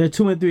in. They're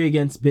 2-3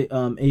 against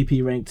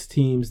AP ranked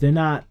teams. They're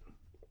not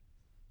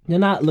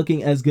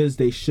looking as good as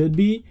they should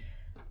be.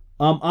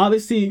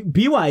 Obviously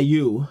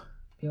BYU.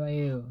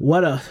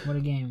 What a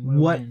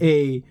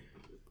game.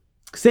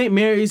 St.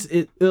 Mary's,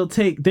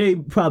 they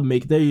probably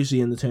make it. They're usually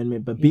in the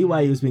tournament, but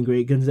BYU's been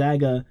great.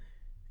 Gonzaga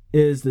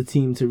is the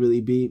team to really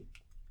beat.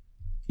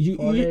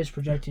 Florida is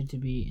projected to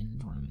be in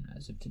the tournament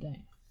as of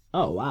today.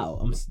 Oh,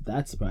 wow.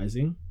 That's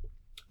surprising.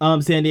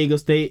 San Diego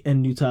State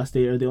and Utah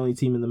State are the only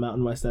team in the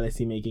Mountain West that I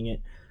see making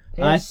it.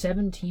 They have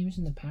 7 teams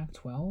in the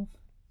Pac-12?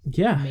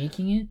 Yeah.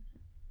 Making it?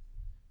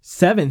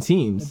 7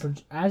 teams?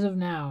 As of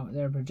now,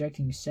 they're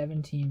projecting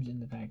 7 teams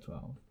in the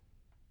Pac-12.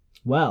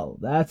 Well,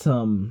 that's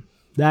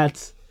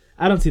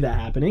I don't see that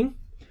happening.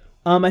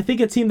 I think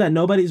a team that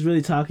nobody's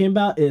really talking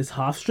about is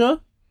Hofstra.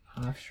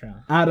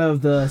 Out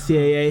of the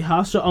CAA.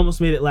 Hofstra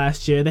almost made it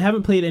last year. They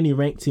haven't played any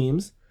ranked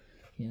teams.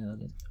 Yeah,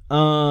 they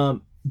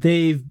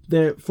did.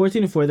 They're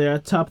 14-4. They're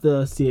atop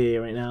the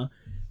CAA right now.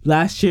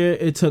 Last year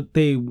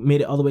they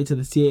made it all the way to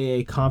the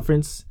CAA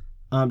conference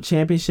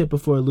championship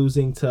before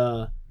losing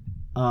to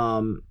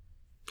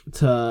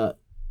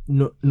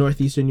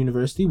Northeastern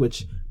University,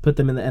 which put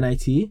them in the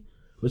NIT,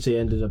 which they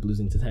ended up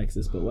losing to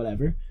Texas, but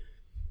whatever.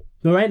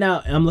 But right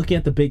now, I'm looking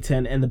at the Big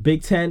Ten, and the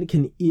Big Ten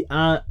can...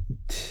 how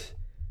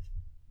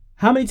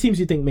many teams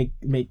do you think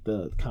make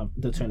the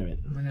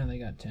tournament? Right now they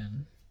got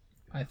 10,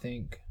 I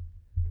think.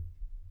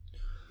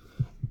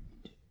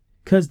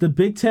 Because the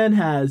Big Ten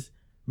has,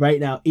 right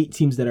now, 8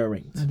 teams that are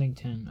ranked. I think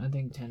 10. I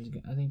think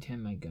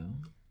 10 might go.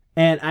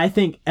 And I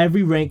think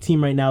every ranked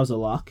team right now is a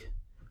lock,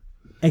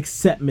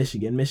 except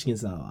Michigan.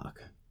 Michigan's not a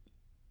lock.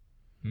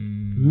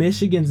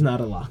 Michigan's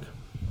not a lock.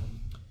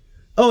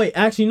 Oh, wait,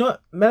 actually, you know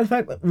what? Matter of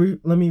fact, let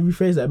me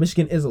rephrase that.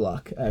 Michigan is a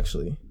lock,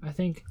 actually. I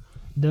think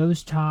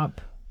those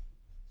top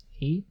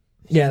 8?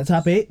 Yeah, the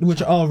top 8,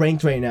 which are all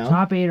ranked right now.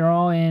 Top 8 are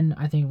all in.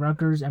 I think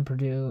Rutgers and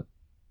Purdue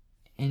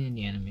and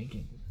Indiana make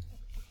it.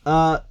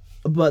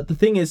 But the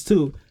thing is,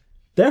 too,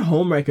 their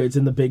home records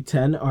in the Big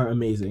Ten are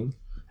amazing.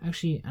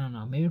 Actually, I don't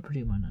know. Maybe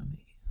Purdue might not make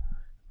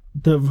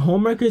it. The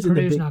home records in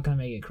the Purdue's not going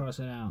to make it. Cross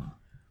it out.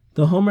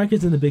 The home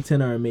records in the Big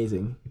Ten are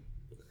amazing.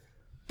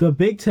 The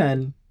Big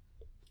Ten,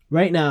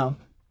 right now,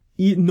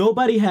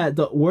 nobody had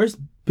the worst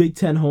Big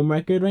Ten home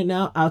record right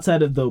now,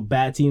 outside of the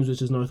bad teams,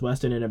 which is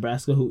Northwestern and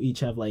Nebraska, who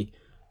each have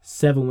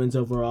 7 wins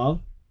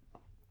overall.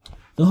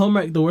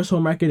 The worst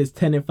home record is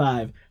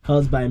 10-5,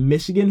 held by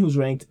Michigan, who's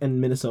ranked, and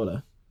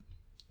Minnesota.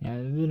 Yeah,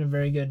 it's been a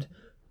very good...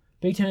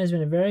 Big Ten has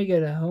been a very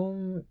good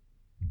home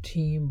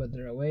team, but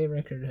their away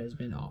record has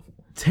been awful.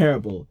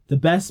 Terrible. The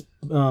best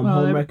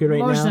home record right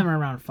now. Most of them are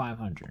around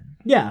 500.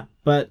 Yeah,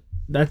 but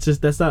that's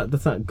not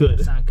good.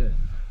 It's not good.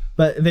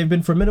 But they've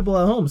been formidable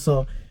at home.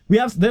 So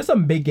there's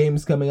some big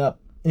games coming up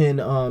in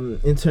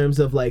terms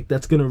of like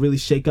that's gonna really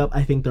shake up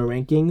I think the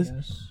rankings.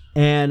 Yes.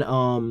 And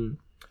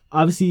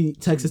obviously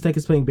Texas Tech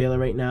is playing Baylor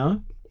right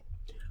now.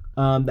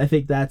 I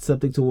think that's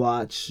something to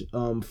watch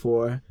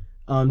for.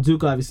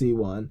 Duke obviously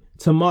won.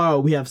 Tomorrow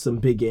we have some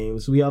big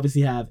games. We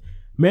obviously have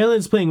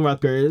Maryland's playing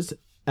Rutgers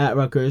at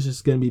Rutgers.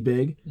 It's gonna be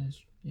big. Yes.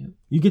 Yeah.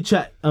 You could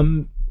check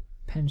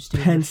Penn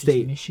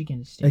State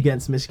Michigan State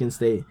against Michigan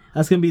State.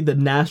 That's gonna be the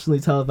nationally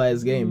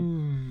televised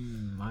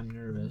game. I'm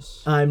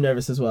nervous. I'm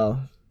nervous as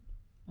well.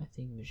 I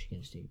think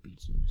Michigan State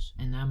beats us,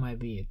 and that might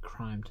be a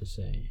crime to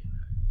say.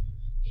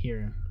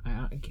 Here,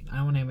 I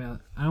don't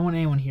want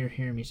anyone here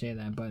hearing me say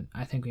that, but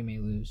I think we may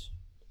lose.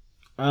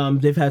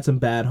 They've had some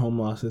bad home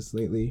losses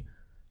lately.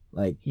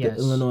 Like yes.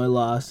 The Illinois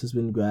loss has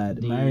been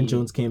bad. Myron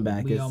Jones came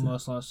back. We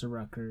almost lost to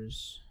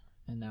Rutgers,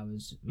 and that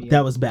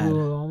was bad.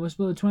 Almost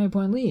blew a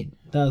 20-point lead.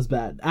 That was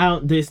bad.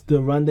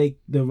 The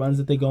runs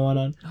that they go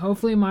on.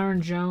 Hopefully,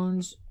 Myron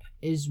Jones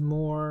is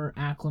more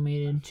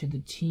acclimated to the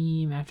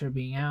team after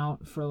being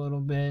out for a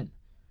little bit.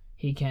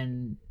 He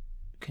can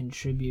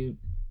contribute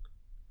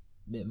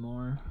a bit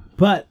more.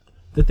 But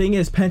the thing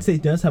is, Penn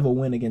State does have a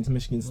win against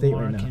Michigan State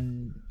right now.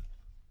 Can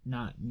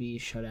not be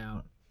shut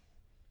out.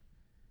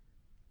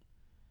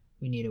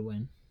 We need a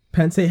win.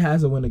 Penn State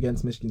has a win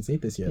against Michigan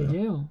State this year. They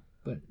do,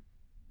 but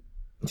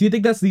do you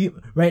think that's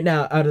right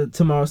now out of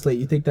tomorrow's slate?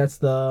 You think that's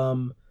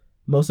the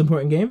most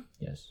important game?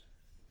 Yes.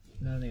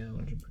 No, the other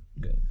ones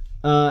are good.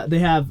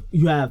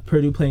 You have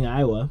Purdue playing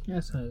Iowa. Yeah,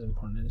 it's not as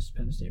important as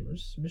Penn State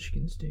versus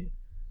Michigan State.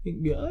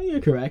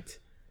 You're correct.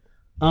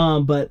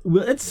 But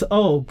it's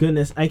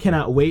goodness, I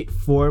cannot wait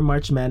for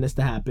March Madness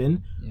to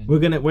happen. Yeah,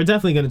 we're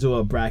definitely gonna do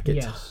a bracket.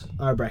 Yes.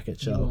 Our bracket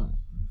show.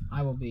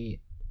 I will be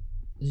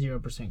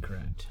 0%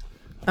 correct.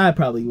 I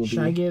probably will be.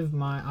 I'll give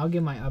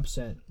my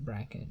upset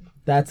bracket.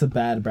 That's a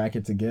bad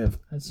bracket to give.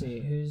 Let's see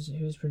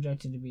who's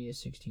projected to be a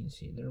 16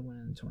 seed. They're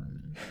winning the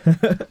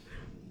tournament.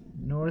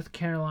 North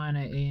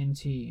Carolina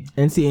A&T.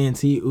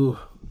 NCAA, ooh,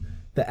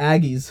 the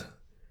Aggies.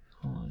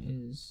 Hold on,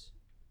 let's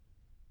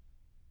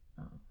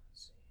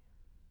see.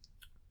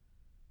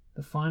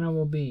 The final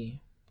will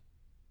be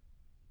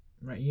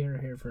right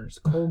here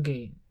first.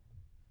 Colgate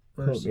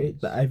versus Colgate,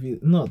 the Ivy.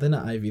 No, they're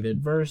not Ivy. They're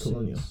versus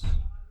Colonial. Does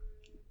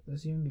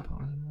this even be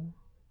possible?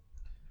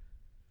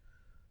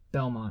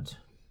 Belmont.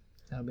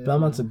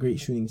 Belmont's a great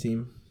shooting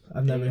team.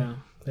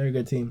 They're a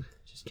good team.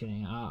 Just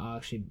kidding. I'll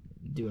actually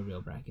do a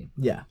real bracket.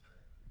 Yeah.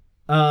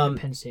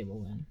 Penn State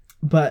will win.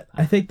 But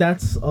I think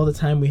that's all the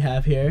time we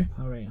have here.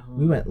 All right.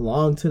 We went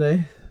long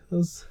today.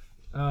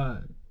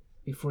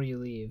 Before you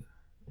leave,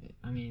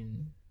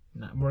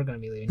 we're gonna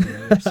be leaving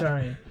today.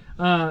 Sorry.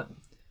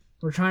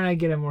 We're trying to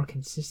get a more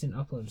consistent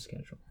upload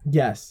schedule.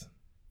 Yes.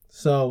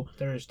 So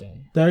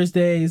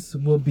Thursdays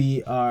will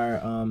be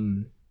our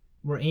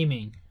We're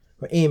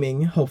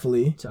aiming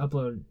hopefully to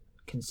upload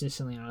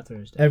consistently on a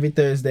Thursday. Every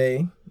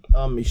Thursday.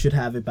 You should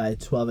have it by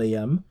 12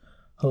 a.m.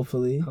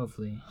 Hopefully.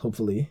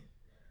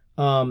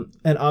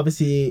 And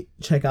obviously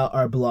check out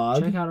our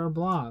blog.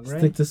 Right?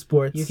 Stick to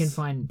Sports. You can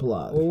find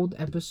blog. old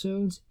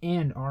episodes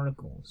and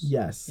articles.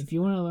 Yes. If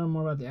you want to learn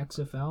more about the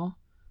XFL,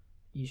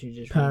 you should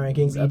just Power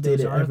Rankings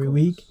updated every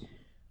week.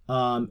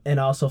 And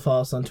also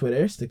follow us on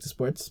Twitter, Stick to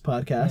Sports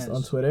Podcast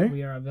on Twitter.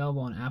 We are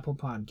available on Apple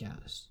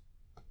Podcasts,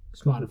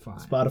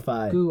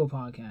 Spotify, Google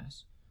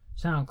Podcasts,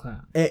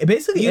 SoundCloud.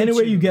 Basically, YouTube.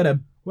 Anywhere you get a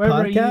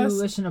wherever podcast, you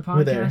listen to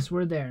podcasts,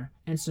 we're there.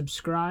 And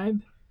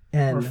subscribe,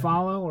 or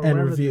follow, or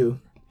and review,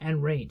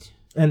 and rate.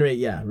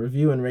 Yeah,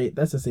 review and rate.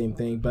 That's the same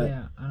thing, but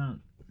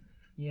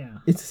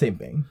it's the same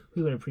thing.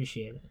 We would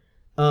appreciate it.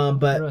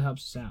 But it really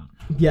helps us out.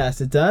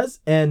 Yes, it does.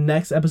 And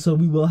next episode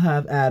we will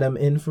have Adam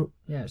in for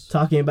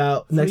talking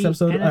about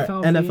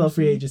NFL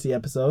free agency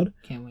episode.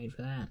 Can't wait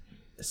for that.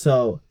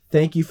 So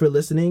thank you for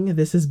listening.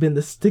 This has been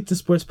the Stick to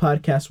Sports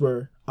podcast,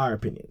 where our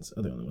opinions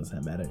are the only ones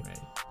that matter. Right.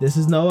 This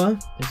is Noah.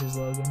 This is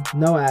Logan.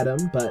 No Adam,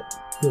 but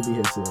he'll be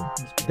here soon.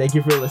 Thank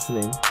you for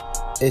listening.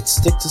 It's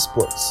Stick to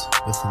Sports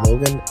with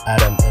Logan,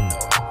 Adam, and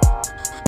Noah.